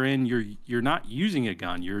world that you're in, you're not using a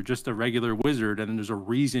gun, you're just a regular wizard, and there's a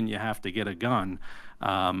reason you have to get a gun.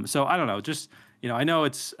 So I don't know, just I know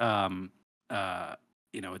it's not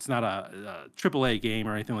a triple A game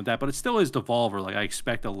or anything like that, but it still is Devolver. Like I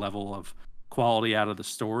expect a level of quality out of the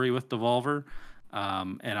story with Devolver,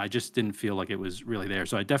 and I just didn't feel like it was really there.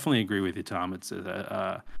 So I definitely agree with you, Tom. It's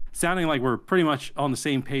sounding like we're pretty much on the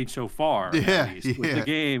same page so far, Yeah, at least, with the yeah.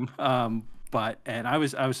 game. But I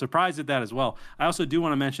was surprised at that as well. I also do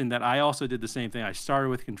want to mention that I also did the same thing. I started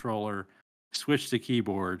with controller, switched to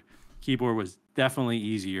keyboard. Keyboard was definitely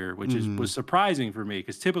easier, which is Hmm. was surprising for me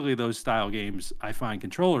because typically those style games I find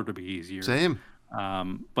controller to be easier. Same.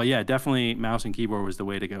 But yeah, definitely mouse and keyboard was the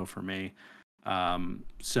way to go for me.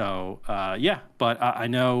 Yeah, but I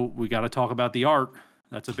know we got to talk about the art.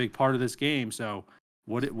 That's a big part of this game. So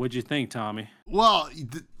what'd you think, Tommy? Well,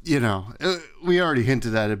 we already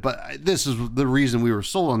hinted at it, but this is the reason we were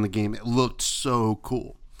sold on the game. It looked so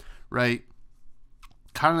cool, right?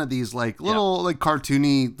 Kind of these like Yep. little like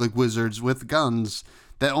cartoony like wizards with guns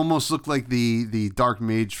that almost look like the dark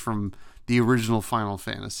mage from the original Final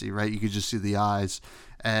Fantasy, right? You could just see the eyes,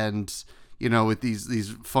 and with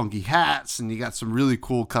these funky hats, and you got some really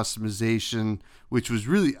cool customization, which was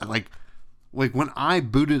really like when I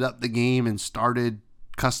booted up the game and started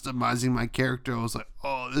customizing my character, I was like,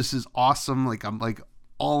 oh, this is awesome. Like I'm like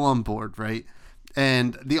all on board, right?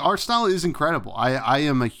 And the art style is incredible. I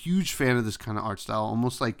am a huge fan of this kind of art style,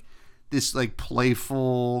 almost like this like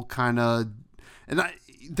playful kind of. And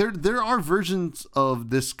there are versions of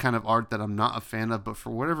this kind of art that I'm not a fan of, but for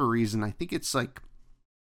whatever reason, I think it's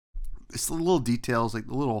the little details, like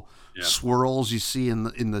the little Yeah. swirls you see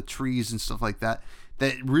in the trees and stuff like that,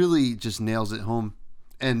 that really just nails it home.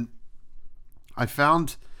 And I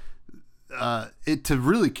found it to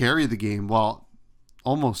really carry the game, well,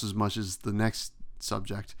 almost as much as the next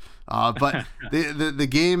subject. But the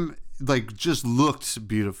game like just looked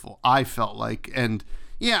beautiful, I felt like. And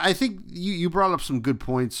yeah, I think you brought up some good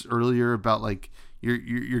points earlier about like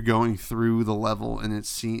you're going through the level and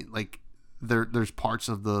it's like there's parts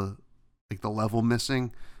of the level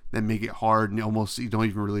missing that make it hard, and you don't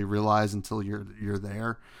even really realize until you're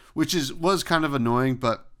there, which was kind of annoying.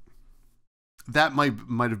 But that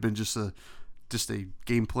might have been just a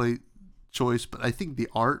gameplay choice. But I think the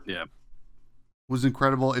art Yeah. was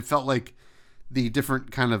incredible. It felt like the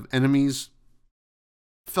different kind of enemies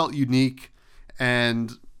felt unique,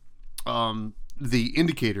 and the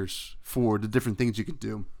indicators for the different things you could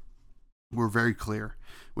do were very clear,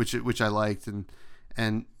 which I liked.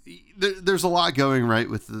 And there's a lot going right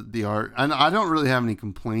with the art, and I don't really have any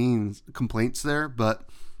complaints there, but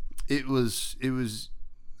it was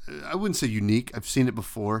I wouldn't say unique. I've seen it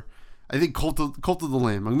before. I think Cult of the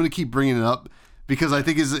Lamb, I'm going to keep bringing it up because I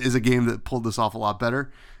think is a game that pulled this off a lot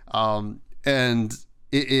better, and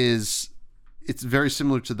it's very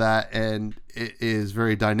similar to that, and it is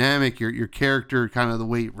very dynamic. Your character, kind of the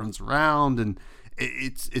way it runs around, and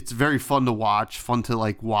it's very fun to watch. Fun to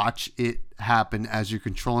like watch it happen as you're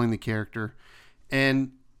controlling the character,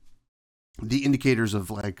 and the indicators of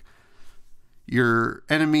like your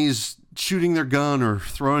enemies shooting their gun or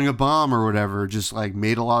throwing a bomb or whatever just like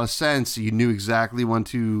made a lot of sense. You knew exactly when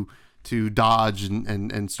to dodge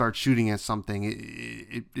and start shooting at something.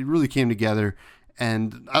 It really came together,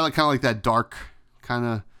 and I kind of like that dark kind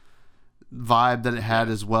of vibe that it had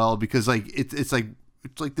as well, because like it's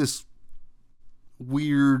like this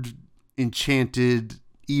weird enchanted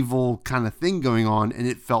evil kind of thing going on, and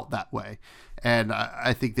it felt that way, and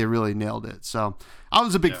I think they really nailed it. So I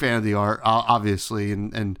was a big Yeah. fan of the art, obviously,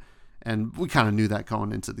 and we kind of knew that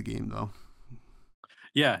going into the game though.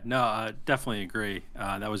 Yeah, no, I definitely agree.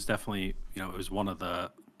 That was definitely, it was one of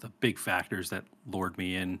the big factors that lured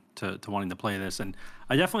me in to wanting to play this. And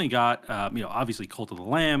I definitely got, obviously Cult of the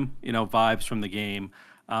Lamb, vibes from the game.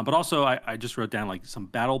 But also, I just wrote down like some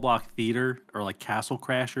Battle Block Theater or like Castle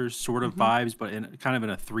Crashers sort of Hmm. vibes, but in kind of in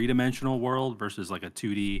a three-dimensional world versus like a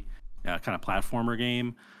 2D kind of platformer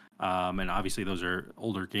game. And obviously, those are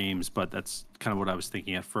older games, but that's kind of what I was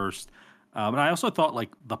thinking at first. And I also thought like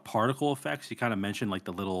the particle effects. You kind of mentioned like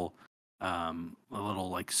the little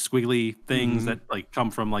like squiggly things Hmm. that like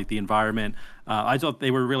come from like the environment. I thought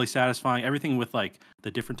they were really satisfying. Everything with like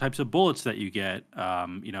the different types of bullets that you get.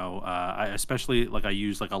 I especially like I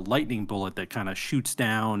use like a lightning bullet that kind of shoots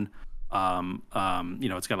down.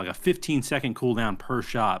 It's got like a 15-second cooldown per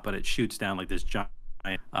shot, but it shoots down like this giant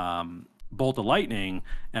bolt of lightning,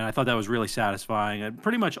 and I thought that was really satisfying. And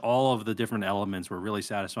pretty much all of the different elements were really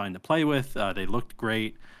satisfying to play with. They looked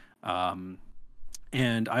great. Um,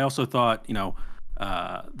 and I also thought,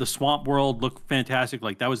 The swamp world looked fantastic.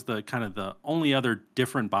 Like that was the kind of the only other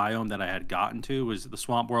different biome that I had gotten to was the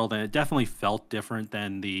swamp world, and it definitely felt different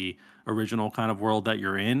than the original kind of world that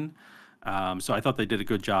you're in. So I thought they did a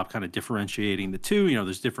good job kind of differentiating the two.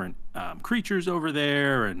 There's different creatures over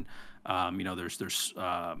there, and there's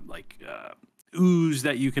ooze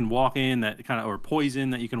that you can walk in that kind of or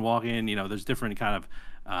poison that you can walk in. There's different kind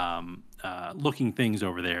of looking things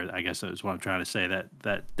over there. I guess is what I'm trying to say.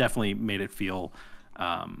 That definitely made it feel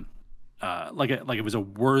um, like it was a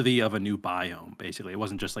worthy of a new biome. Basically, it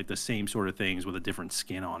wasn't just like the same sort of things with a different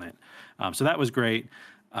skin on it. So that was great.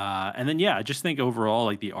 And then yeah, I just think overall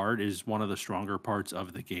like the art is one of the stronger parts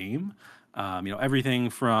of the game. Everything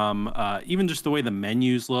from even just the way the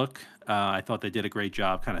menus look. I thought they did a great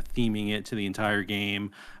job kind of theming it to the entire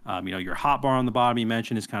game. Your hotbar on the bottom you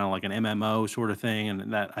mentioned is kind of like an MMO sort of thing,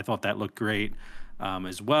 and that I thought that looked great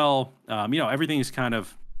as well. Everything is kind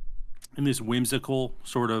of in this whimsical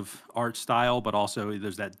sort of art style, but also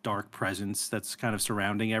there's that dark presence that's kind of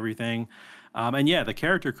surrounding everything. And yeah, the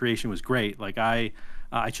character creation was great. Like I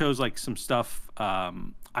chose like some stuff.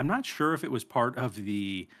 I'm not sure if it was part of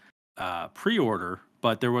the pre-order,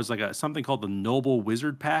 but there was like something called the Noble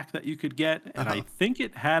Wizard Pack that you could get, and I Uh-huh. think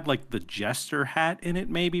it had like the Jester hat in it,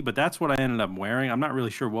 maybe. But that's what I ended up wearing. I'm not really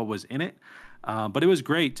sure what was in it, but it was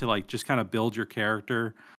great to like just kind of build your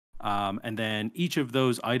character. And then each of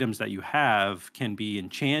those items that you have can be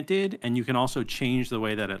enchanted, and you can also change the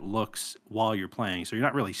way that it looks while you're playing. So you're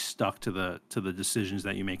not really stuck to the decisions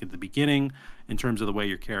that you make at the beginning in terms of the way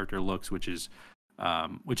your character looks, which is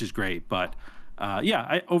great. But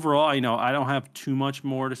yeah, overall, I don't have too much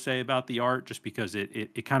more to say about the art, just because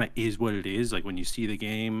it kind of is what it is. Like when you see the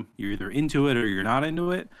game, you're either into it or you're not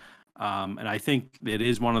into it. And I think it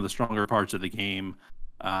is one of the stronger parts of the game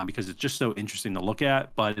because it's just so interesting to look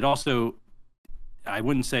at. But it also, I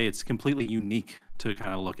wouldn't say it's completely unique to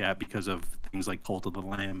kind of look at because of things like Cult of the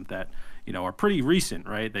Lamb that are pretty recent,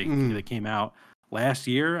 right? They came out last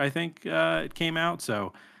year, I think it came out,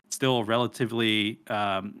 so still a relatively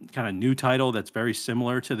kind of new title that's very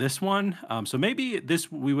similar to this one. So maybe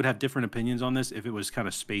this we would have different opinions on this if it was kind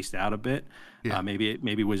of spaced out a bit. Yeah.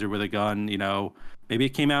 Maybe Wizard with a Gun, maybe it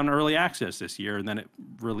came out in early access this year and then it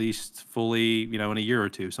released fully, in a year or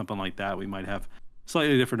two, something like that. We might have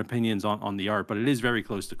slightly different opinions on the art, but it is very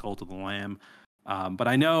close to Cult of the Lamb. But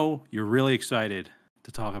I know you're really excited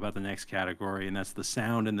to talk about the next category, and that's the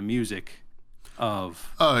sound and the music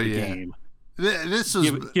of Oh the yeah. game. This is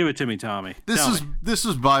Give it to me, Tommy. Tell me. this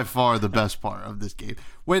is by far the best part of this game.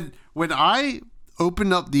 When I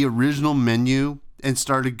opened up the original menu and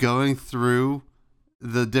started going through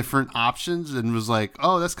the different options and was like,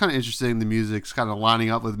 "Oh, that's kind of interesting. The music's kind of lining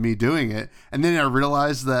up with me doing it." And then I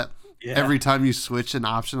realized that Yeah. every time you switch an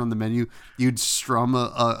option on the menu, you'd strum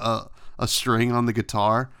a string on the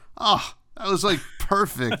guitar. Oh, that was like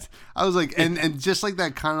perfect. I was like, and just like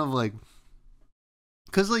that kind of like.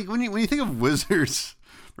 Because like when you think of wizards,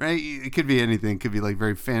 right? It could be anything. It could be like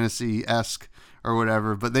very fantasy-esque or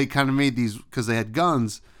whatever. But they kind of made these because they had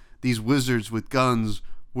guns. These wizards with guns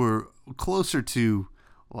were closer to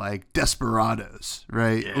like desperados,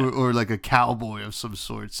 right? Yeah. Or like a cowboy of some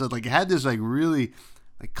sort. So like it had this like really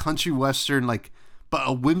like country western like, but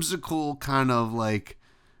a whimsical kind of like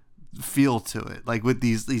feel to it. Like with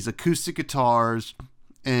these acoustic guitars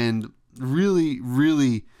and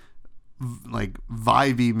really like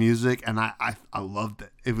vibey music, and I loved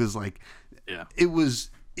it. It was like Yeah.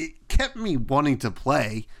 it kept me wanting to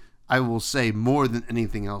play, I will say, more than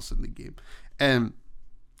anything else in the game. And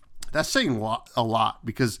that's saying a lot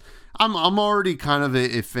because I'm already kind of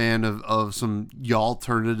a fan of some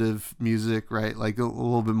alternative music, right? Like a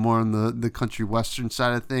little bit more on the country western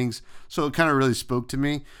side of things. So it kind of really spoke to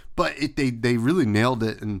me. But they really nailed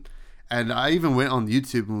it, and I even went on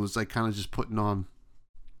YouTube and was like kind of just putting on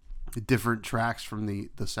different tracks from the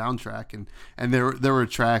soundtrack, and there were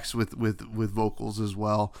tracks with vocals as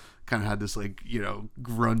well. Kind of had this like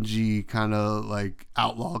grungy kind of like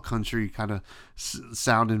outlaw country kind of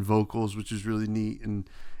sound and vocals, which is really neat.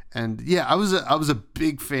 And yeah, I was a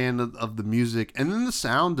big fan of the music, and then the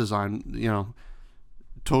sound design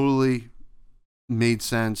totally made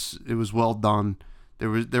sense. It was well done. There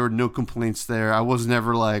were no complaints there. I was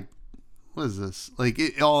never like, what is this? Like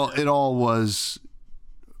it all was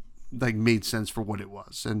like made sense for what it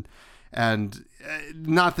was, and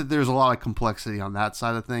not that there's a lot of complexity on that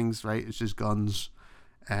side of things, right? It's just guns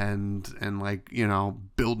and like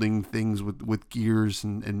building things with gears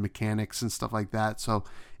and mechanics and stuff like that. So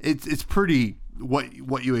it's pretty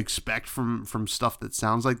what you expect from stuff that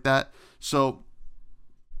sounds like that. So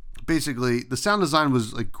basically the sound design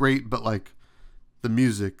was like great, but like the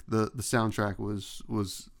music, the soundtrack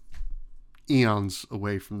was eons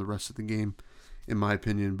away from the rest of the game, in my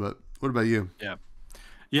opinion. But what about you? Yeah.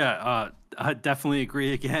 Yeah, I definitely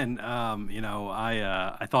agree again.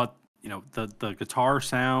 I thought, the guitar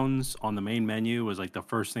sounds on the main menu was like the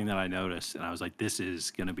first thing that I noticed, and I was like, this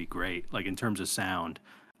is gonna be great, like in terms of sound,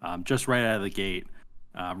 just right out of the gate.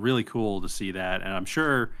 Really cool to see that, and I'm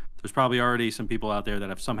sure there's probably already some people out there that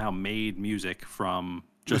have somehow made music from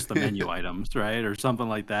just the menu items, right, or something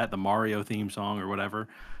like that, the Mario theme song or whatever.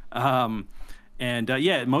 Um, and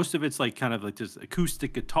yeah, most of it's like kind of like this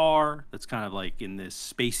acoustic guitar that's kind of like in this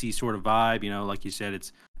spacey sort of vibe. Like you said,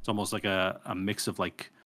 it's almost like a mix of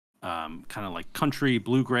like kind of like country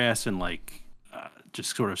bluegrass and like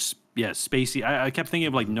just sort of yeah, spacey. I kept thinking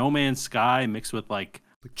of like No Man's Sky mixed with Like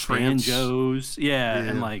trance. banjos, yeah,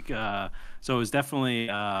 and Yeah. like so it was definitely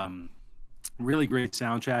really great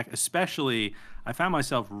soundtrack. Especially, I found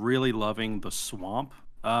myself really loving the Swamp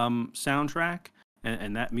soundtrack,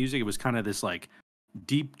 and that music. It was kind of this like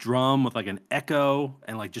deep drum with like an echo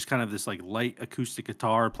and like just kind of this like light acoustic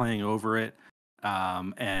guitar playing over it.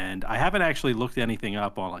 And I haven't actually looked anything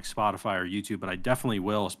up on like Spotify or YouTube, but I definitely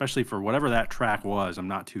will, especially for whatever that track was. I'm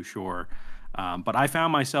not too sure. But I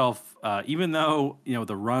found myself, even though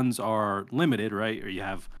the runs are limited, right? Or you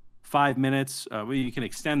have 5 minutes. Well, you can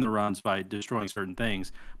extend the runs by destroying certain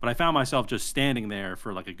things. But I found myself just standing there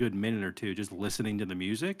for like a good minute or two, just listening to the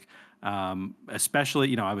music.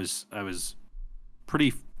 Especially, I was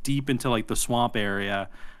pretty deep into like the swamp area.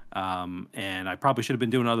 And I probably should have been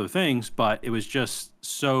doing other things, but it was just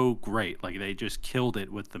so great. Like they just killed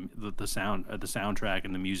it with the sound, the soundtrack,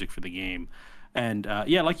 and the music for the game. And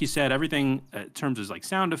yeah, like you said, everything in terms of like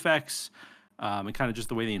sound effects, and kind of just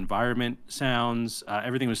the way the environment sounds,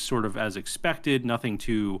 everything was sort of as expected. Nothing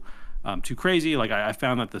too crazy. Like I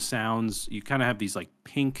found that the sounds, you kind of have these like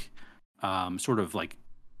pink, sort of like,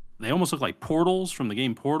 they almost look like portals from the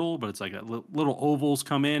game Portal, but it's like little ovals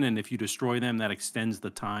come in, and if you destroy them, that extends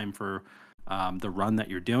the time for the run that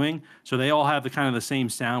you're doing. So they all have the kind of the same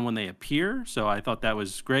sound when they appear. So I thought that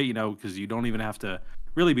was great, because you don't even have to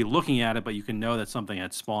really be looking at it, but you can know that something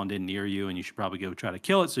had spawned in near you, and you should probably go try to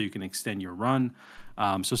kill it so you can extend your run.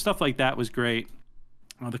 So stuff like that was great.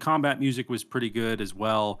 The combat music was pretty good as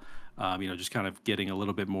well. Just kind of getting a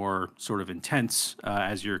little bit more sort of intense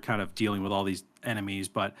as you're kind of dealing with all these enemies.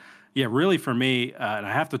 But yeah, really for me, and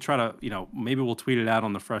I have to try to, maybe we'll tweet it out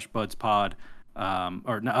on the Fresh Buds pod,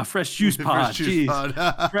 or no, a Fresh Juice The pod. Fresh Juice Jeez,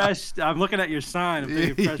 Pod. fresh. I'm looking at your sign. I'm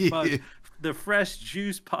thinking Fresh Buds. Yeah. The Fresh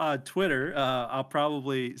Juice Pod Twitter. I'll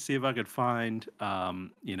probably see if I could find,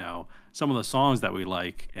 some of the songs that we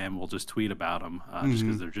like, and we'll just tweet about them, just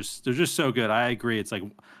because Mhm. they're just so good. I agree. It's like,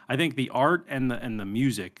 I think the art and the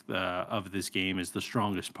music of this game is the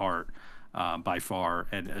strongest part, by far,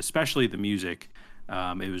 and especially the music.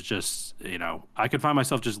 It was just, I could find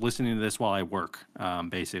myself just listening to this while I work,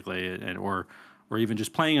 basically, and or even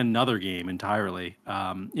just playing another game entirely.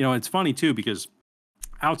 It's funny too because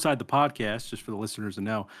outside the podcast, just for the listeners to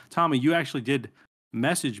know, Tommy, you actually did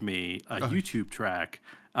message me a Uh, YouTube track,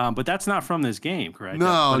 but that's not from this game, correct?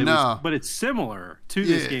 No, no. But it's similar to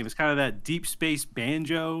this Yeah. game. It's kind of that deep space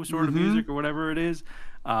banjo sort of Mm-hmm. music or whatever it is.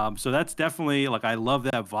 So that's definitely like, I love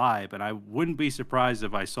that vibe, and I wouldn't be surprised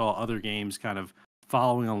if I saw other games kind of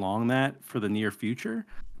following along that for the near future.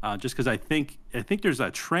 Just because I think there's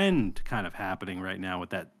a trend kind of happening right now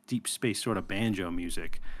with that deep space sort of banjo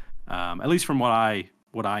music, at least from what I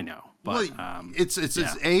know. Well, But it's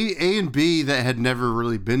yeah, A and B that had never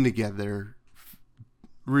really been together.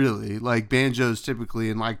 Really, like banjos typically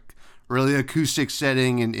in like really acoustic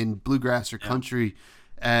setting in bluegrass or yeah, country,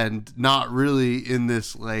 and not really in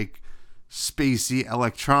this like spacey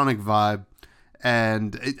electronic vibe.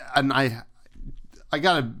 And I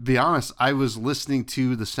gotta be honest, I was listening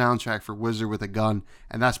to the soundtrack for Wizard with a Gun,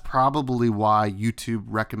 and that's probably why YouTube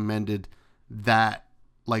recommended that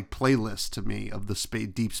like playlist to me of the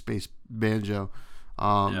deep space banjo.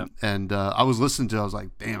 yeah, And I was listening to it, I was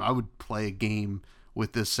like, damn, I would play a game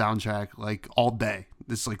with this soundtrack like all day.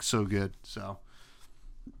 It's like so good. So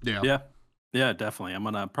yeah. yeah, yeah, definitely. I'm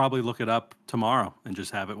gonna probably look it up tomorrow and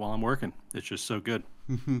just have it while I'm working. It's just so good.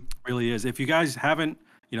 Really is. If you guys haven't,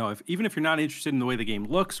 if even if you're not interested in the way the game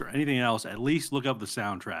looks or anything else, at least look up the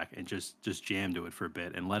soundtrack and just jam to it for a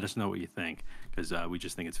bit and let us know what you think, because we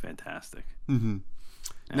just think it's fantastic. hmm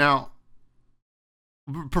Yeah. Now,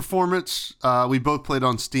 performance, we both played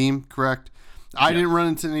on Steam, correct? I Yep. didn't run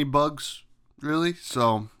into any bugs, really.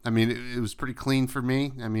 So, I mean, it was pretty clean for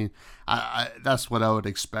me. I mean, that's what I would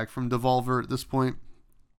expect from Devolver at this point.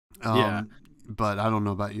 Yeah. But I don't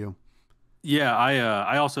know about you. Yeah,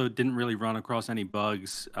 I also didn't really run across any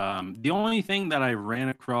bugs. The only thing that I ran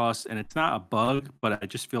across, and it's not a bug, but I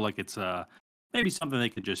just feel like it's maybe something they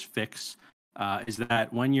could just fix, is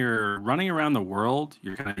that when you're running around the world,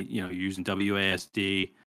 you're kind of you're using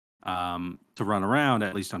WASD to run around,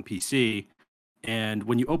 at least on PC. And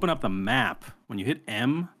when you open up the map, when you hit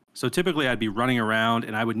M, so typically I'd be running around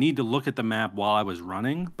and I would need to look at the map while I was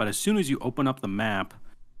running. But as soon as you open up the map,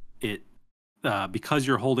 it because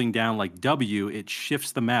you're holding down like W, it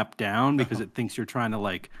shifts the map down because it thinks you're trying to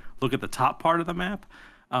like look at the top part of the map.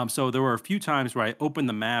 So there were a few times where I opened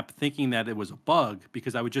the map thinking that it was a bug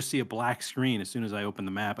because I would just see a black screen as soon as I opened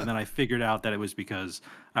the map, and then I figured out that it was because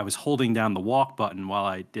I was holding down the walk button while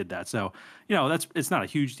I did that. So it's not a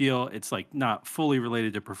huge deal. It's like not fully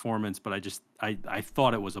related to performance, but I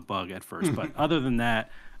thought it was a bug at first. But other than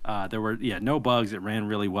that, there were no bugs. It ran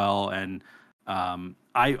really well, and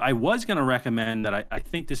I was going to recommend that I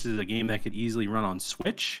think this is a game that could easily run on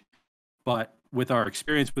Switch, but with our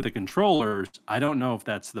experience with the controllers, I don't know if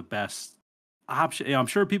that's the best option. I'm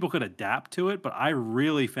sure people could adapt to it, but I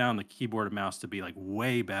really found the keyboard and mouse to be like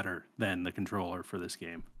way better than the controller for this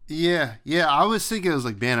game. Yeah, yeah. I was thinking, I was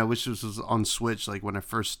like, man, I wish this was on Switch like when I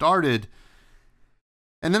first started.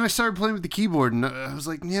 And then I started playing with the keyboard, and I was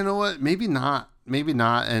like, you know what? Maybe not. Maybe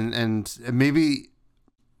not. And maybe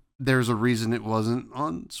there's a reason it wasn't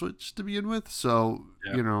on Switch to begin with. So,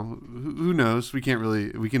 Yeah. who knows? We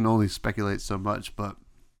can only speculate so much, but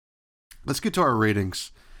let's get to our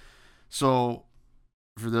ratings. So,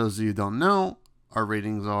 for those of you who don't know, our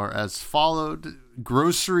ratings are as followed.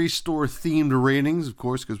 Grocery store themed ratings, of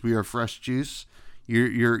course, because we are Fresh Juice.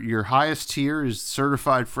 Your highest tier is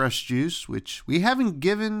certified fresh juice, which we haven't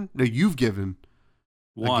given. No, you've given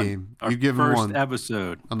One. a game. Our You've given first one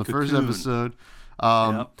episode. on the first Cocoon. episode.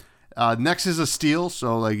 Yep. Next is a steal,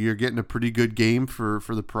 so like you're getting a pretty good game for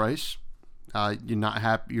the price. You're not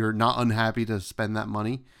happy. You're not unhappy to spend that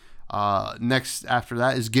money. Next after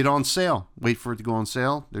that is get on sale. Wait for it to go on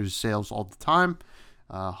sale. There's sales all the time.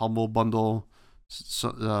 Humble Bundle,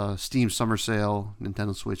 Steam Summer Sale,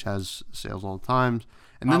 Nintendo Switch has sales all the time.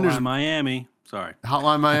 And then Hotline there's Miami. Sorry.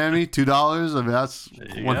 Hotline Miami, $2. I mean, that's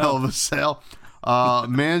There you one go. hell of a sale.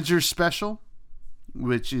 Manager Special,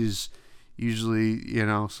 which is usually,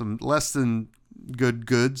 some less than good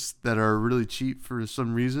goods that are really cheap for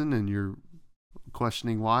some reason, and you're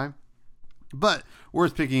questioning why. But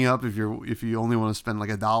worth picking up if you only want to spend like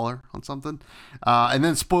 $1 on something. And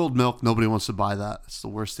then spoiled milk, nobody wants to buy that. It's the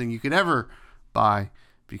worst thing you could ever buy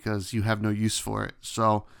because you have no use for it.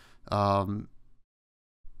 So,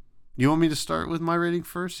 you want me to start with my rating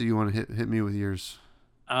first, or you want to hit me with yours?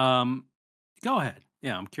 Go ahead.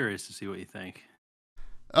 Yeah, I'm curious to see what you think.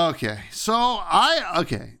 Okay, so I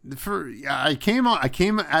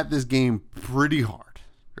came at this game pretty hard,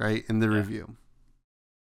 right, in the review,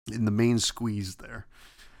 in the main squeeze there.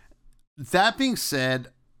 That being said,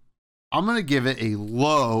 I'm gonna give it a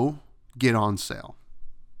low get on sale,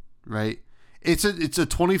 right? It's a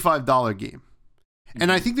 $25 game,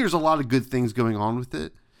 and I think there's a lot of good things going on with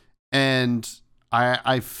it, and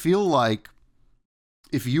I feel like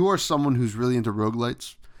if you are someone who's really into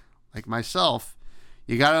roguelites, like myself,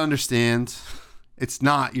 you got to understand it's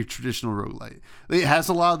not your traditional roguelite. It has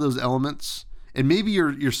a lot of those elements. And maybe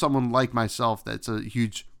you're someone like myself that's a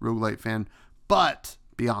huge roguelite fan. But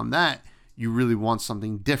beyond that, you really want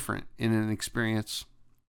something different in an experience.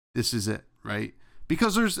 This is it, right?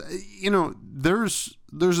 Because there's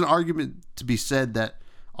an argument to be said that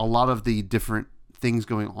a lot of the different things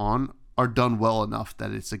going on are done well enough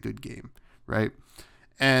that it's a good game, right?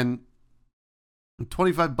 And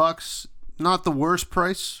 $25, not the worst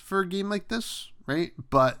price for a game like this, right?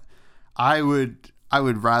 But I would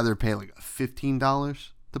rather pay like $15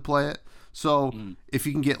 to play it. So if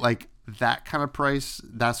you can get like that kind of price,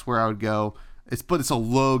 that's where I would go. But it's a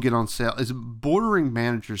low get on sale. It's bordering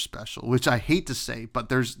Manager Special, which I hate to say, but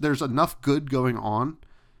there's enough good going on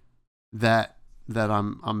that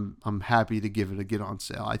I'm happy to give it a get on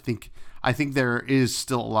sale. I think there is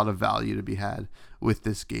still a lot of value to be had with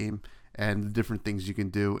this game and the different things you can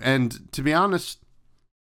do. And to be honest,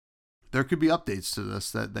 there could be updates to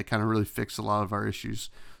this that kind of really fix a lot of our issues.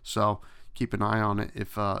 So keep an eye on it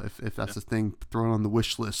if that's a thing. Throw it on the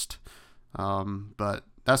wish list. But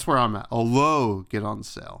that's where I'm at. A low get on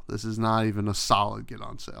sale. This is not even a solid get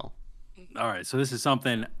on sale. All right, so this is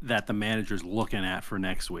something that the manager's looking at for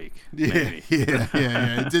next week. Yeah, Maybe.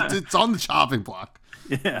 yeah. It's on the chopping block.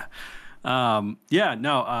 Yeah.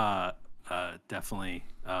 Definitely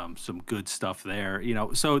some good stuff there.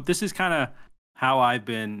 So this is kind of how I've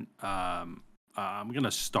been. I'm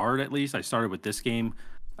gonna start at least. I started with this game.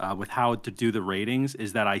 with how to do the ratings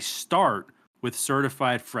is that I start with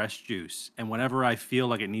certified fresh juice, and whenever I feel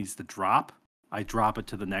like it needs to drop, I drop it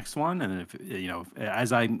to the next one, and if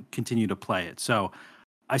as I continue to play it. So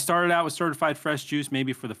I started out with certified fresh juice.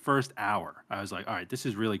 Maybe for the first hour, I was like, all right, this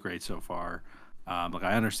is really great so far. Like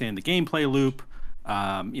I understand the gameplay loop.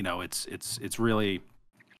 It's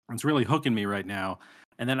really hooking me right now.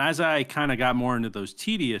 And then as I kind of got more into those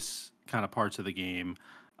tedious kind of parts of the game,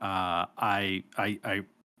 I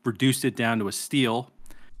reduced it down to a steal,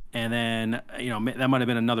 and then that might have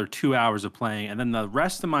been another 2 hours of playing, and then the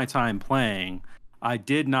rest of my time playing, I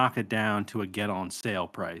did knock it down to a get on sale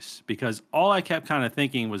price, because all I kept kind of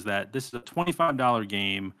thinking was that this is a $25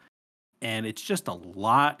 game and it's just a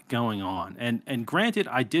lot going on. And granted,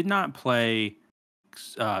 I did not play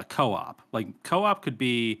co-op. Like co-op could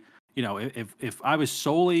be, if I was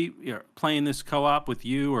solely playing this co-op with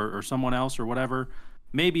you or someone else or whatever,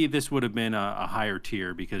 maybe this would have been a higher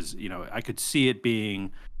tier, because I could see it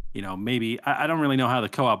being, maybe I don't really know how the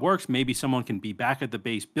co-op works. Maybe someone can be back at the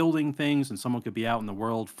base building things and someone could be out in the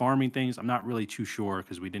world farming things. I'm not really too sure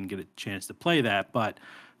because we didn't get a chance to play that. But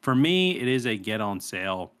for me, it is a get on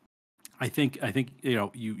sale. I think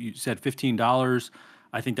you said $15.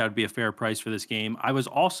 I think that would be a fair price for this game. I was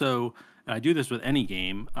also, and I do this with any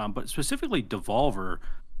game, but specifically Devolver,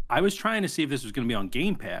 I was trying to see if this was going to be on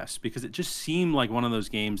Game Pass, because it just seemed like one of those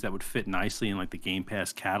games that would fit nicely in like the Game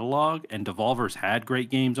Pass catalog. And Devolver's had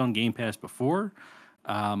great games on Game Pass before,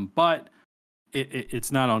 but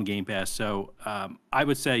it's not on Game Pass. So I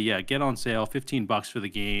would say, yeah, get on sale, $15 for the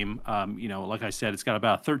game. Like I said, it's got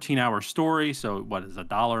about a 13-hour story. So what is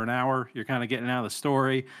 $1 an hour? You're kind of getting out of the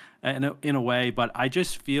story in a way. But I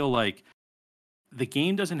just feel like the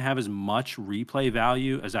game doesn't have as much replay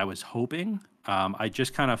value as I was hoping. I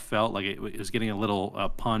just kind of felt like it was getting a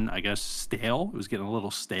little pun, I guess, stale. It was getting a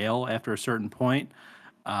little stale after a certain point,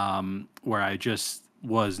 where I just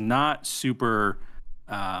was not super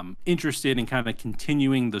interested in kind of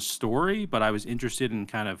continuing the story, but I was interested in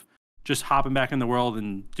kind of just hopping back in the world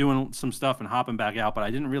and doing some stuff and hopping back out. But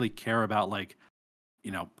I didn't really care about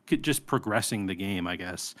just progressing the game, I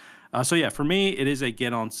guess. So yeah, for me, it is a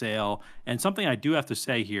get on sale. And something I do have to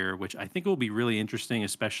say here, which I think will be really interesting,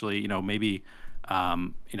 especially, maybe,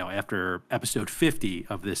 after episode 50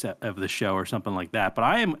 of the show or something like that. But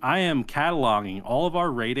I am cataloging all of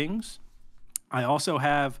our ratings. I also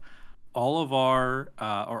have all of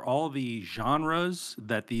all the genres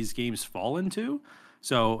that these games fall into.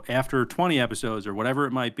 So after 20 episodes or whatever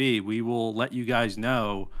it might be, we will let you guys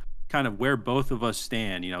know kind of where both of us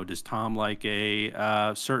stand. Does Tom like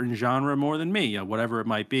a certain genre more than me? Whatever it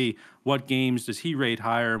might be. What games does he rate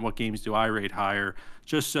higher, and what games do I rate higher?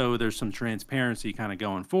 Just so there's some transparency kind of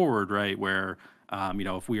going forward, right? Where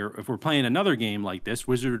if we're playing another game like this,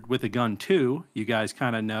 Wizard with a Gun 2, you guys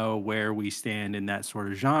kind of know where we stand in that sort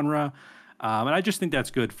of genre. And I just think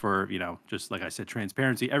that's good for, just like I said,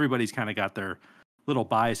 transparency. Everybody's kind of got their little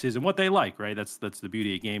biases and what they like, right? That's the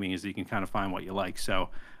beauty of gaming, is that you can kind of find what you like. So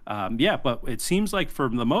but it seems like for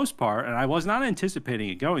the most part, and I was not anticipating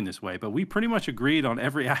it going this way, but we pretty much agreed on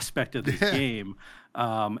every aspect of this game.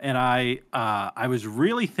 And I was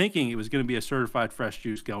really thinking it was going to be a certified fresh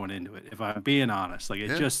juice going into it, if I'm being honest. Like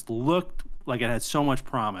it just looked like it had so much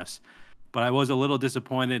promise, but I was a little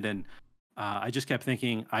disappointed. And I just kept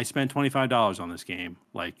thinking, I spent $25 on this game.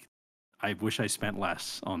 Like, I wish I spent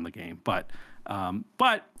less on the game. But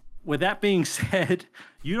with that being said,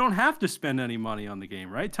 you don't have to spend any money on the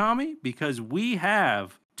game, right, Tommy? Because we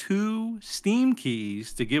have 2 Steam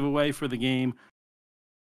keys to give away for the game.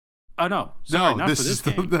 Oh, no. Sorry, not for this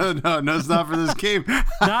game. No, it's not for this game.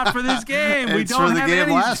 Not for this game. We it's don't for the have game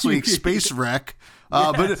any last Steam week, keys. Space Wreck.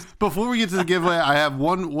 Yes. But before we get to the giveaway, I have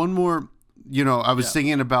one more. I was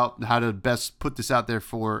thinking about how to best put this out there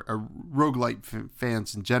for roguelite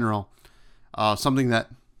fans in general. Something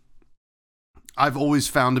that I've always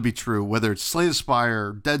found to be true, whether it's Slay the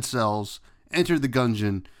Spire, Dead Cells, Enter the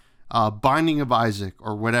Gungeon, Binding of Isaac,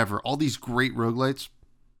 or whatever, all these great roguelites,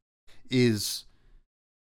 is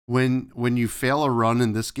when you fail a run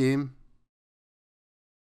in this game,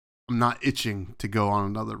 I'm not itching to go on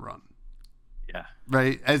another run. Yeah.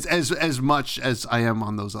 Right? As much as I am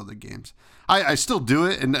on those other games. I still do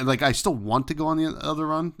it, and like I still want to go on the other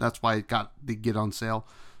run. That's why it got the get on sale.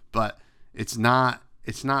 But it's not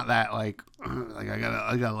that like I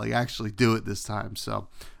gotta like actually do it this time. So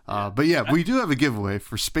but yeah, we do have a giveaway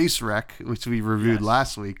for Space Wreck, which we reviewed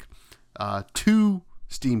last week. 2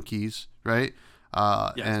 Steam keys, right?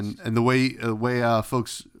 And the way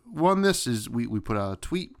folks won this is we put out a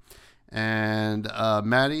tweet, and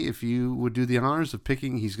Maddie, if you would do the honors of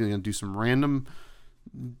picking, he's going to do some random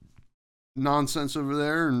nonsense over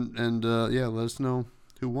there, and yeah, let us know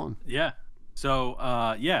who won. Yeah.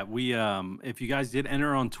 So yeah, we if you guys did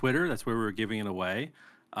enter on Twitter, that's where we were giving it away.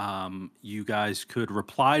 You guys could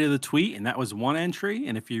reply to the tweet, and that was one entry.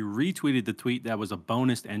 And if you retweeted the tweet, that was a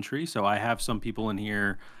bonus entry. So I have some people in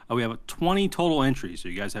here. We have 20 total entries, so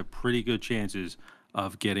you guys have pretty good chances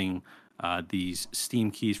of getting these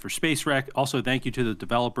Steam keys for Space Wreck. Also, thank you to the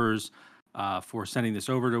developers for sending this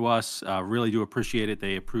over to us. Really do appreciate it.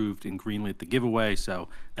 They approved and greenlit the giveaway, so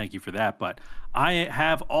thank you for that. But I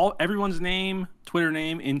have everyone's name, Twitter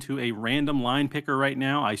name, into a random line picker right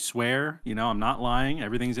now. I swear, I'm not lying.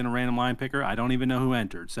 Everything's in a random line picker. I don't even know who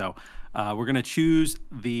entered. So we're gonna choose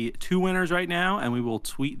the 2 winners right now, and we will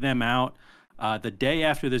tweet them out the day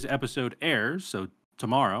after this episode airs. So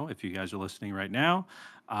tomorrow, if you guys are listening right now.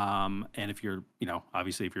 And if you're,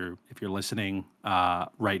 obviously if you're listening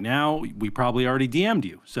right now, we probably already DM'd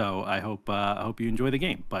you. So I hope you enjoy the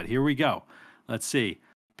game. But here we go. Let's see.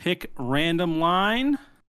 Pick random line.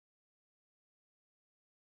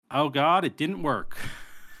 Oh God, it didn't work.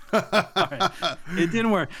 All right. It didn't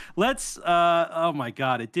work. Let's oh my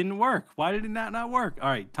God, it didn't work. Why did it not work? All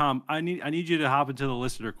right, Tom, I need you to hop into the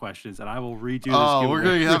listener questions and I will redo this. Oh, we're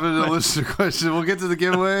going to have a listener question. We'll get to the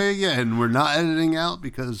giveaway again. We're not editing out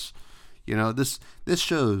because this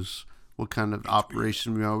shows what kind of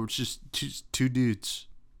operation we are. We're just two dudes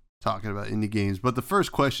talking about indie games. But the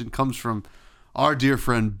first question comes from our dear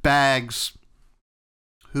friend Bags,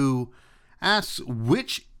 who asks,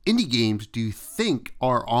 which indie games do you think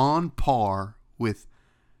are on par with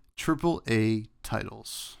AAA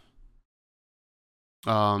titles?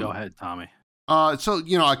 Go ahead, Tommy. So,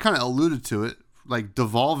 I kind of alluded to it. Like,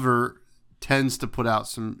 Devolver tends to put out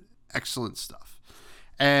some excellent stuff.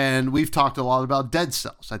 And we've talked a lot about Dead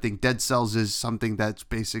Cells. I think Dead Cells is something that's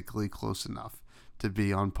basically close enough to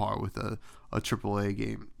be on par with a AAA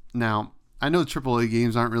game. Now, I know AAA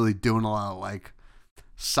games aren't really doing a lot of, like,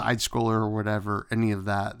 side scroller or whatever, any of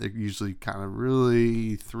that. They're usually kind of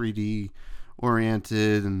really 3D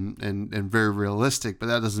oriented and very realistic, but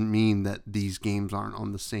that doesn't mean that these games aren't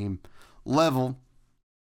on the same level.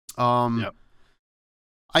 Yep.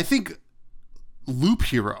 I think Loop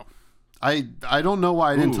Hero. I don't know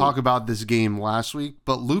why I didn't talk about this game last week,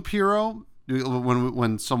 but Loop Hero,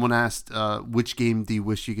 when someone asked which game do you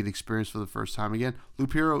wish you could experience for the first time again,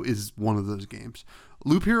 Loop Hero is one of those games.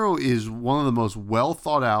 Loop Hero is one of the most well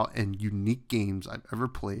thought out and unique games I've ever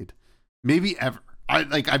played, maybe ever.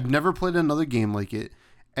 I've never played another game like it,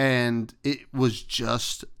 and it was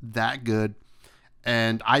just that good.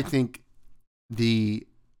 And I think the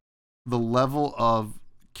level of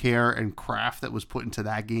care and craft that was put into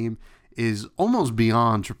that game is almost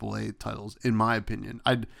beyond AAA titles, in my opinion.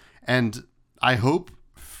 I hope,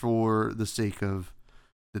 for the sake of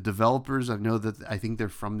the developers, I think they're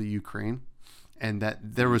from the Ukraine, and that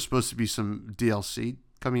there was supposed to be some DLC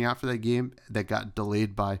coming out for that game that got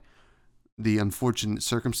delayed by the unfortunate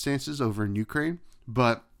circumstances over in Ukraine.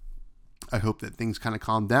 But I hope that things kind of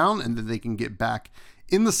calm down and that they can get back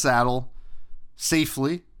in the saddle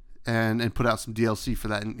safely and put out some DLC for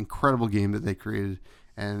that incredible game that they created.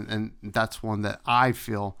 And that's one that I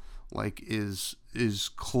feel like is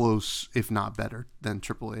close, if not better, than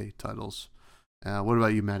AAA titles. What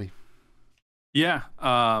about you, Maddie? Yeah.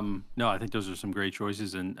 No, I think those are some great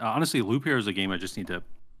choices. And honestly, Loop Hero is a game I just need to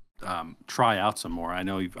try out some more. I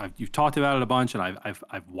know you've talked about it a bunch, and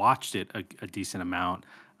I've watched it a decent amount,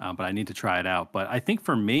 but I need to try it out. But I think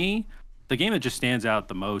for me, the game that just stands out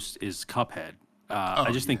the most is Cuphead.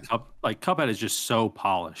 I just think Cuphead is just so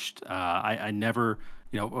polished. I never,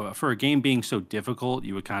 for a game being so difficult,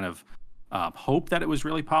 you would kind of hope that it was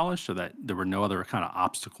really polished, so that there were no other kind of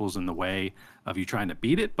obstacles in the way of you trying to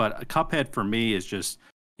beat it. But Cuphead for me is just,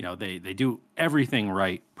 they do everything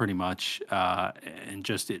right pretty much, and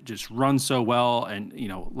it just runs so well. And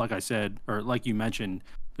like I said, or like you mentioned,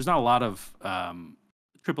 there's not a lot of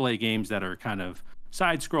AAA games that are kind of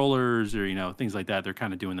side scrollers or things like that. They're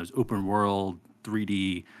kind of doing those open world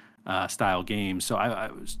 3D style games. So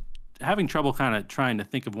I was having trouble kind of trying to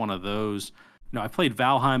think of one of those. I played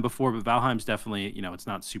Valheim before, but Valheim's definitely, it's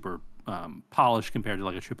not super polished compared to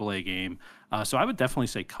like a AAA game. So I would definitely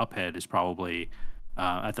say Cuphead is probably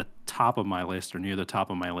at the top of my list, or near the top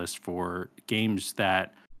of my list, for games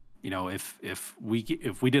that, if we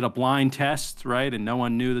did a blind test, right, and no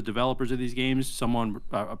one knew the developers of these games,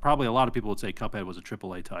 probably a lot of people would say Cuphead was a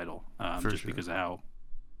AAA title, just because of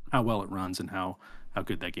how well it runs and how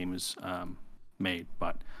good that game is made.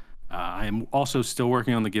 But I am also still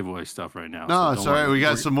working on the giveaway stuff right now. No, so sorry. We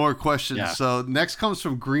got some more questions. Yeah. So next comes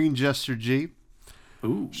from Green Jester G.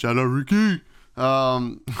 Ooh. Shout out, Ricky.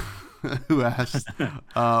 who asked,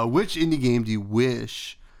 which indie game do you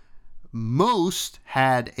wish most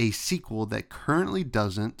had a sequel that currently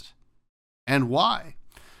doesn't, and why?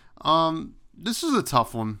 This is a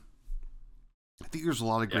tough one. I think there's a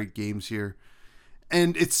lot of great games here.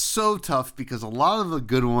 And it's so tough because a lot of the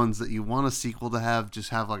good ones that you want a sequel to have just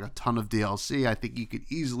have like a ton of DLC. I think you could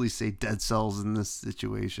easily say Dead Cells in this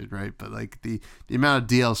situation, right? But like the amount of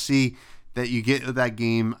DLC that you get with that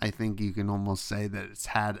game, I think you can almost say that it's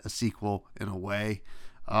had a sequel in a way.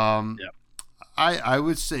 I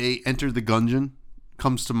would say Enter the Gungeon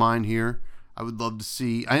comes to mind here. I would love to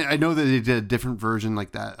see. I know that they did a different version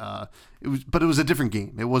like that. But it was a different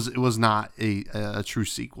game. It was not a true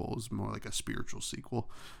sequel. It was more like a spiritual sequel.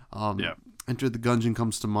 Enter the Gungeon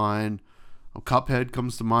comes to mind. Cuphead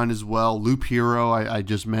comes to mind as well. Loop Hero I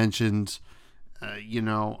just mentioned. I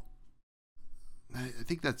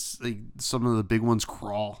think that's like some of the big ones.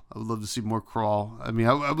 Crawl. I would love to see more Crawl. I mean,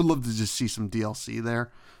 I would love to just see some DLC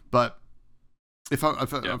there. But if I'm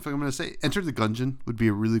going to say Enter the Gungeon would be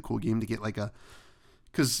a really cool game to get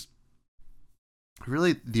because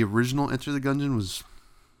really the original Enter the Gungeon was,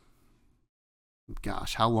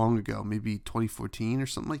 gosh, how long ago? Maybe 2014 or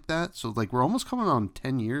something like that. So like we're almost coming on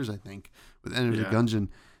 10 years, I think, with Enter the Gungeon,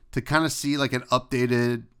 to kind of see like an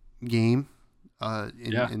updated game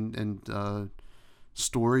and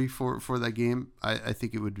story for that game. I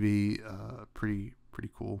think it would be pretty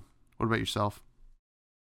cool. What about yourself?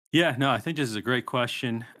 Yeah, no, I think this is a great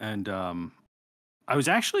question, and I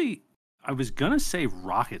was gonna say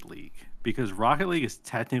Rocket League because Rocket League is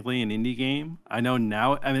technically an indie game. I know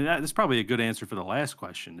now. I mean, that's probably a good answer for the last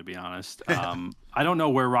question, to be honest. I don't know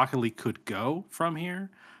where Rocket League could go from here,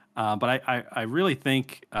 but I really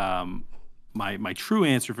think my true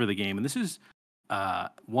answer for the game, and this is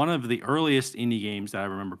one of the earliest indie games that I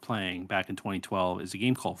remember playing back in 2012, is a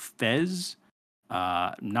game called Fez.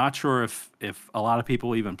 Not sure if a lot of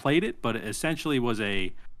people even played it, but it essentially was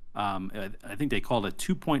I think they called it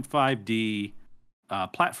 2.5D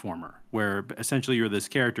platformer, where essentially you're this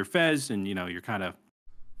character Fez, and you're kind of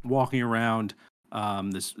walking around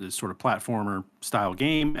this sort of platformer style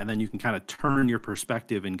game, and then you can kind of turn your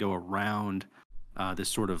perspective and go around this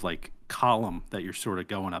sort of like column that you're sort of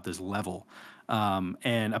going up this level.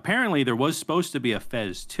 And apparently there was supposed to be a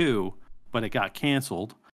Fez 2, but it got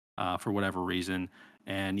canceled. For whatever reason,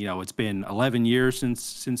 and it's been 11 years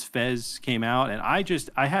since Fez came out, and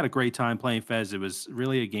I had a great time playing Fez. It was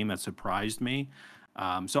really a game that surprised me.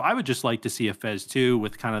 So I would just like to see a Fez 2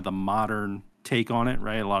 with kind of the modern take on it,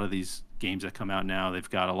 right? A lot of these games that come out now, they've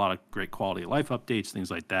got a lot of great quality of life updates,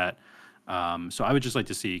 things like that. So I would just like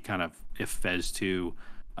to see kind of if Fez 2,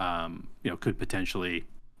 could potentially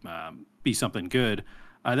be something good.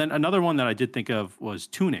 Then another one that I did think of was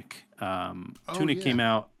Tunic. Tunic came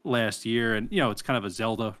out last year, and it's kind of a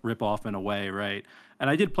Zelda ripoff in a way, right? And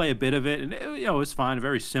I did play a bit of it, and it was fine, a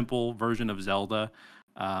very simple version of Zelda.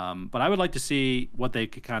 But I would like to see what they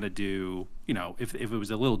could kind of do, if it was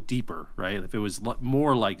a little deeper, right? If it was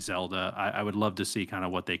more like Zelda, I would love to see kind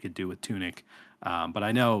of what they could do with Tunic. But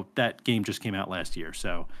I know that game just came out last year,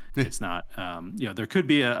 so it's not, there could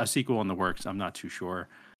be a sequel in the works. I'm not too sure.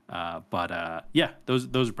 But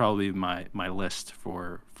those are probably my list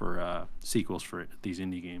for sequels for these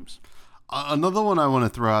indie games. Another one I want to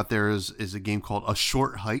throw out there is a game called A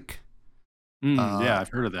Short Hike. Yeah, I've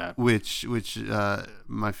heard of that. Which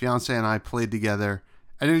my fiance and I played together,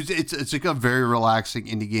 and it's like a very relaxing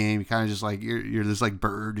indie game. You kind of just like you're this like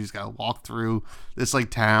bird who's got to walk through this like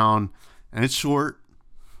town, and it's short,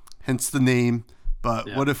 hence the name.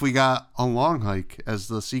 But what if we got A Long Hike as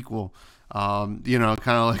the sequel? Kind of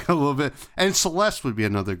like a little bit, and Celeste would be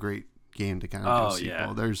another great game to kind of do a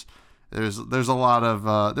sequel. There's a lot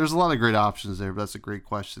of great options there, but that's a great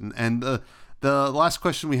question. And the last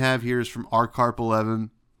question we have here is from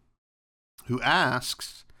rcarp11, who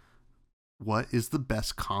asks, what is the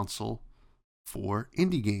best console for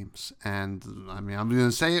indie games? And I mean, I'm going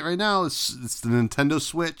to say it right now. It's the Nintendo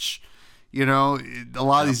Switch. A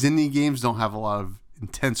lot of these indie games don't have a lot of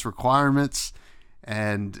intense requirements.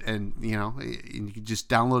 And you can just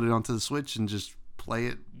download it onto the Switch and just play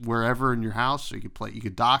it wherever in your house. Or you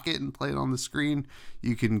could dock it and play it on the screen.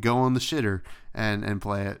 You can go on the shitter and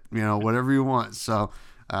play it, whatever you want. So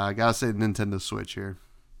I gotta say Nintendo Switch here.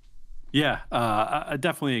 Yeah, I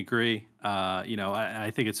definitely agree.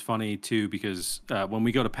 I think it's funny too because when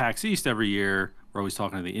we go to PAX East every year, we're always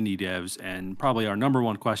talking to the indie devs, and probably our number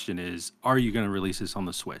one question is, are you going to release this on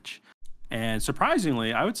the Switch? And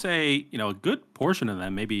surprisingly, I would say, a good portion of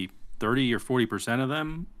them, maybe 30 or 40% of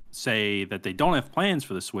them, say that they don't have plans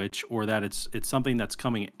for the Switch, or that it's something that's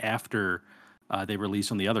coming after they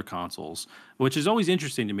release on the other consoles, which is always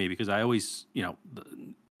interesting to me because I always,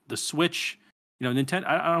 the Switch, Nintendo.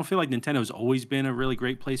 I don't feel like Nintendo's always been a really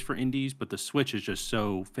great place for indies, but the Switch is just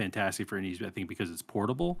so fantastic for indies. I think because it's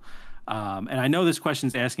portable. And I know this question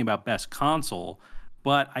is asking about best console,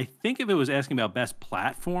 but I think if it was asking about best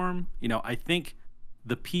platform, I think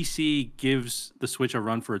the PC gives the Switch a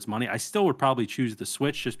run for its money. I still would probably choose the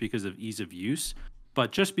Switch just because of ease of use,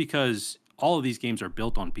 but just because all of these games are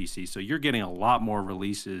built on PC, so you're getting a lot more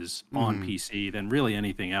releases on PC than really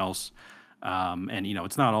anything else. And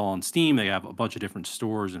it's not all on Steam. They have a bunch of different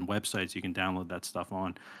stores and websites you can download that stuff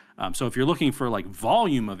on. So if you're looking for like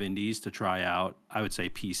volume of indies to try out, I would say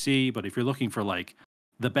PC. But if you're looking for like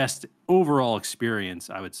the best overall experience,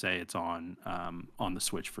 I would say it's on the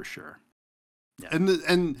Switch for sure. Yeah.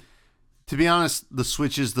 And to be honest, the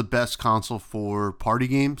Switch is the best console for party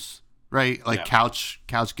games, right? Like couch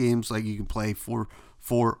games, like you can play for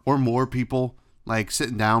four or more people, like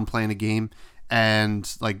sitting down playing a game. And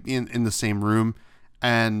like in the same room,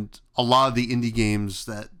 and a lot of the indie games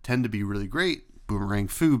that tend to be really great, Boomerang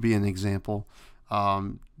Fu being an example,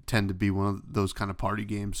 tend to be one of those kind of party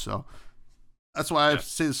games. So that's why I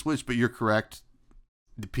say the Switch, but you're correct.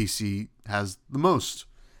 The PC has the most.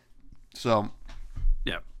 So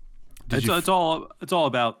yeah, it's all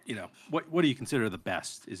about what do you consider the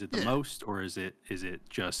best? Is it the most, or is it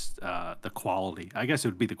just the quality? I guess it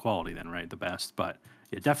would be the quality then, right? The best, but.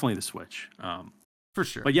 Yeah, definitely the Switch. For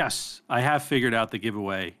sure. But yes, I have figured out the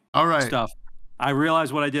giveaway stuff. I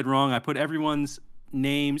realized what I did wrong. I put everyone's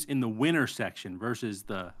names in the winner section versus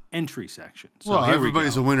the entry section. So well,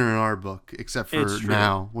 everybody's a winner in our book, except for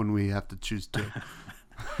now when we have to choose two.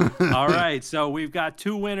 All right, so we've got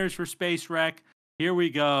 2 winners for Space Rec. Here we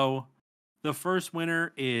go. The first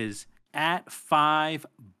winner is @5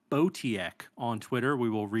 Botiek on Twitter. We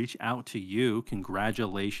will reach out to you.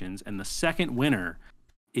 Congratulations. And the second winner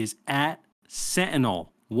is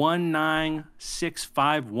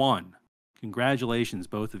 @Sentinel19651. Congratulations.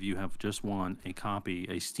 Both of you have just won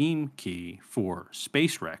a Steam key for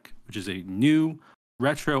Space Rec, which is a new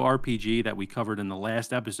retro RPG that we covered in the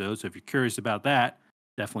last episode. So if you're curious about that,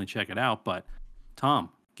 definitely check it out. But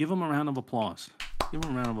Tom, give them a round of applause. Give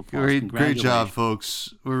them a round of applause. Great job,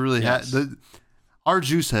 folks. We're really happy. Our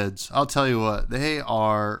juice heads, I'll tell you what, they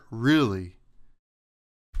are really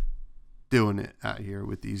doing it out here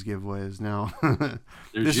with these giveaways now.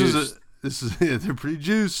 They're pretty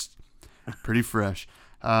juiced, pretty fresh.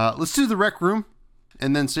 Let's do the Rec Room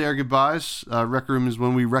and then say our goodbyes. Rec Room is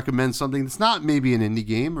when we recommend something that's not maybe an indie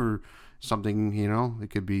game or something, it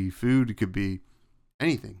could be food, it could be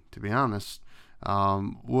anything, to be honest.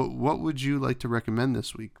 What would you like to recommend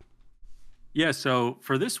this week? Yeah, so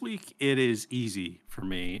for this week, it is easy for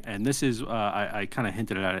me. And this is, I kind of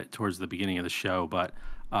hinted at it towards the beginning of the show, but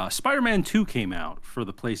Spider-Man 2 came out for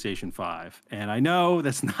the PlayStation 5. And I know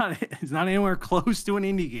it's not anywhere close to an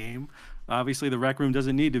indie game. Obviously, the Rec Room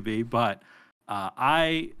doesn't need to be, but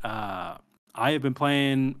I have been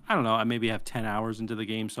playing, I don't know, I maybe have 10 hours into the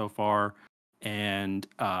game so far. And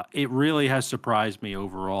it really has surprised me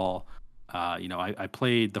overall. I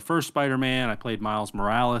played the first Spider-Man. I played Miles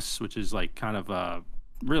Morales, which is like kind of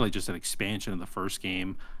really just an expansion of the first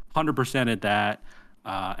game. 100% at that.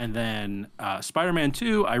 And then Spider-Man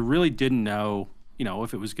 2, I really didn't know,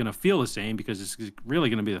 if it was going to feel the same because it's really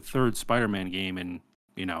going to be the third Spider-Man game in,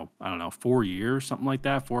 I don't know, 4 years, something like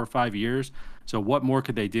that, 4 or 5 years. So what more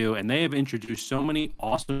could they do? And they have introduced so many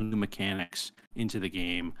awesome new mechanics into the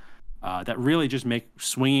game. That really just make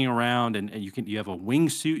swinging around and you have a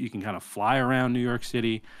wingsuit. You can kind of fly around New York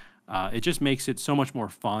City. It just makes it so much more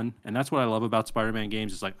fun. And that's what I love about Spider-Man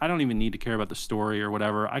games. It's like, I don't even need to care about the story or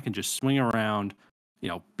whatever. I can just swing around,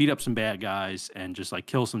 beat up some bad guys and just like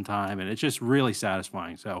kill some time. And it's just really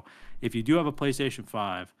satisfying. So if you do have a PlayStation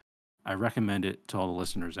 5, I recommend it to all the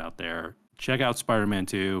listeners out there. Check out Spider-Man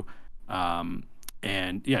 2.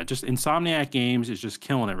 And yeah, just Insomniac Games is just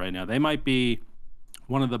killing it right now. They might be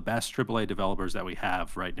one of the best AAA developers that we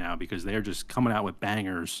have right now because they're just coming out with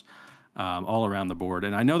bangers all around the board.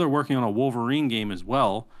 And I know they're working on a Wolverine game as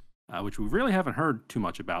well, which we really haven't heard too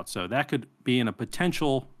much about. So that could be in a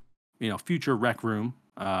potential, future Rec Room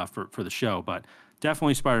for the show. But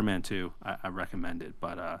definitely Spider-Man 2, I recommend it.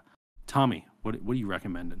 But Tommy, what are you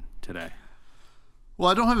recommending today? Well,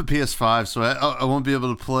 I don't have a PS5, so I won't be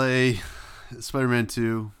able to play Spider-Man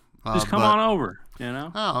 2. Just come on over.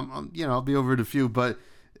 I'll be over at a few, but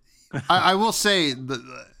I will say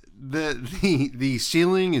the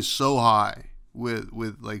ceiling is so high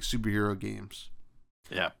with like superhero games.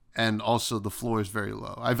 Yeah. And also the floor is very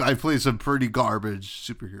low. I've played some pretty garbage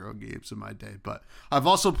superhero games in my day, but I've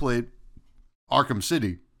also played Arkham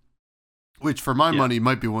City, which for my money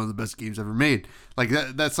might be one of the best games ever made. Like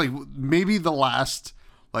that's like maybe the last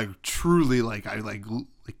like truly like I like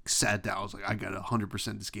sat down. I was like, I got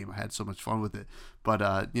 100% this game. I had so much fun with it.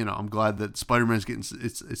 But you know, I'm glad that Spider-Man's getting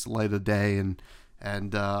its light of day, and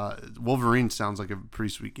Wolverine sounds like a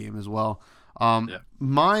pretty sweet game as well.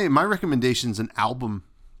 My recommendation's an album,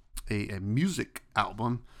 a music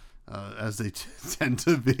album. As they tend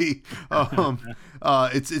to be.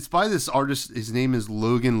 It's by this artist. His name is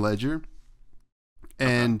Logan Ledger,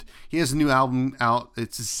 and he has a new album out.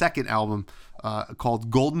 It's his second album called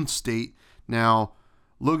Golden State. Now,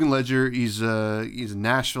 Logan Ledger, he's a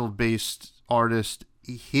Nashville-based artist.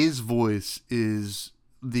 His voice is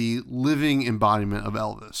the living embodiment of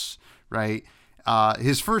Elvis, right?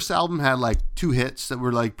 His first album had like 2 hits that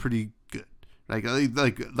were like pretty good,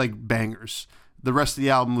 like bangers. The rest of the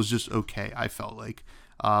album was just okay, I felt like.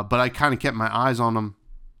 But I kind of kept my eyes on him.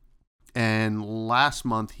 And last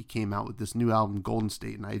month, he came out with this new album, Golden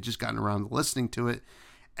State, and I had just gotten around to listening to it.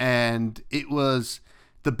 And it was,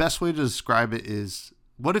 the best way to describe it is,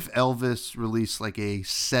 what if Elvis released like a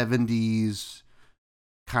 70s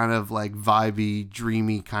kind of like vibey,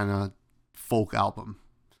 dreamy kind of folk album?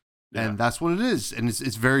 And that's what it is, and it's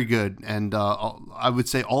very good. And I would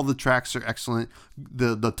say all the tracks are excellent.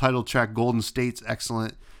 The title track, Golden State's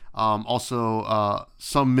excellent. Also,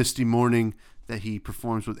 Some Misty Morning that he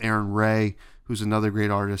performs with Aaron Ray, who's another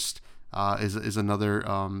great artist, is another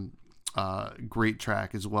great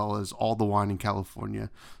track, as well as All the Wine in California.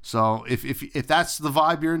 So if that's the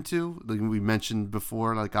vibe you're into, like we mentioned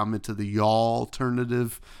before, like I'm into the y'all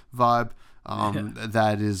alternative vibe.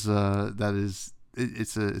 That is.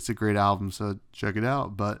 It's a great album, so check it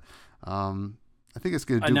out. But I think it's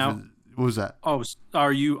gonna do. What was that? Oh,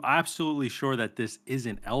 are you absolutely sure that this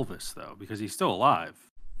isn't Elvis though? Because he's still alive.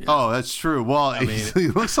 Yeah. Oh, that's true. Well, he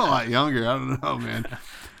looks a lot younger. I don't know, man.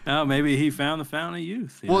 Oh, maybe he found the fountain of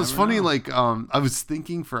youth. Well, it's funny. Know. Like, I was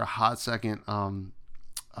thinking for a hot second.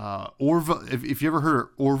 Orville. If you ever heard of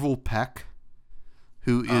Orville Peck,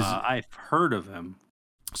 who is I've heard of him.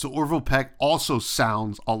 So Orville Peck also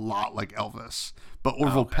sounds a lot like Elvis, but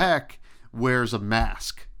Orville Peck wears a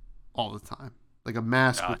mask all the time, like a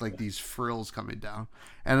mask with like these frills coming down.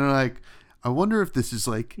 And I'm like, I wonder if this is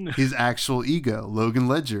like his actual ego. Logan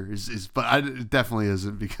Ledger is, but it definitely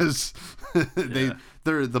isn't, because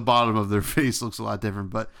they're the bottom of their face looks a lot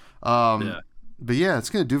different. But yeah, it's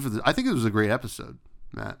gonna do for this. I think it was a great episode,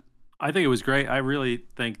 Matt. I think it was great. I really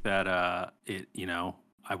think that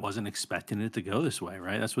I wasn't expecting it to go this way,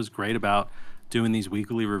 right? That's what's great about doing these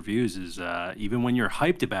weekly reviews is even when you're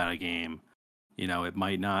hyped about a game, it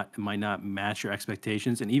might not match your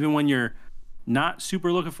expectations. And even when you're not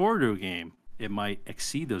super looking forward to a game, it might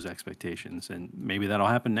exceed those expectations. And maybe that'll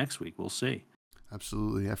happen next week. We'll see.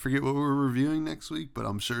 Absolutely. I forget what we're reviewing next week, but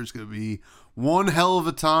I'm sure it's going to be one hell of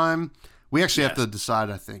a time. We actually have to decide,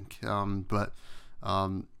 I think. I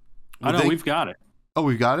know we've got it. Oh,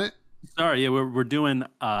 we've got it? Sorry, yeah, we're doing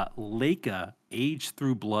Leica Age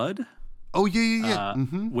Through Blood. Oh yeah.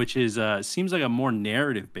 Which is seems like a more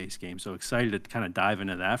narrative based game. So excited to kind of dive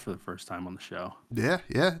into that for the first time on the show. Yeah.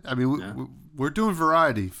 I mean, we're doing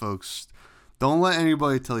variety, folks. Don't let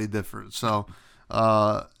anybody tell you different. So,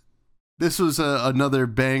 this was another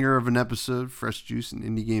banger of an episode, Fresh Juice and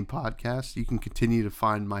Indie Game Podcast. You can continue to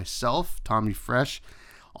find myself, Tommy Fresh,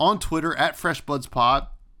 on Twitter at FreshBudsPod.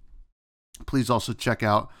 Please also check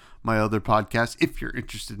out my other podcast, if you're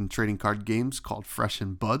interested in trading card games, called Fresh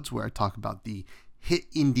and Buds, where I talk about the hit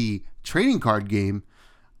indie trading card game,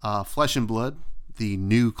 Flesh and Blood, the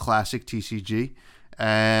new classic TCG.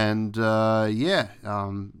 And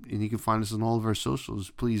and you can find us on all of our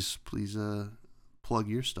socials. Please plug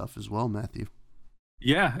your stuff as well, Matthew.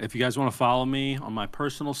 Yeah, if you guys want to follow me on my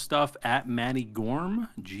personal stuff, at Matty Gorm,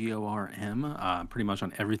 Gorm, pretty much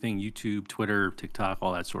on everything, YouTube, Twitter, TikTok,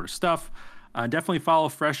 all that sort of stuff. Definitely follow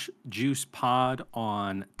Fresh Juice Pod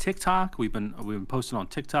on TikTok. We've been posting on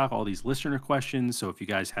TikTok all these listener questions. So if you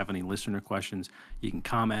guys have any listener questions, you can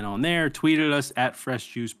comment on there. Tweet at us at Fresh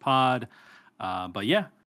Juice Pod. But yeah,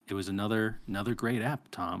 it was another great app,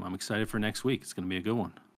 Tom. I'm excited for next week. It's going to be a good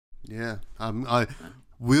one. Yeah.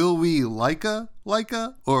 Will we like a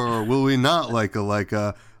or will we not like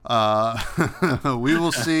a? We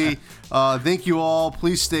will see. Thank you all.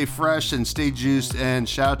 Please stay fresh and stay juiced. And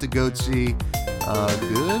shout out to Goatsy.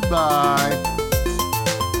 Goodbye.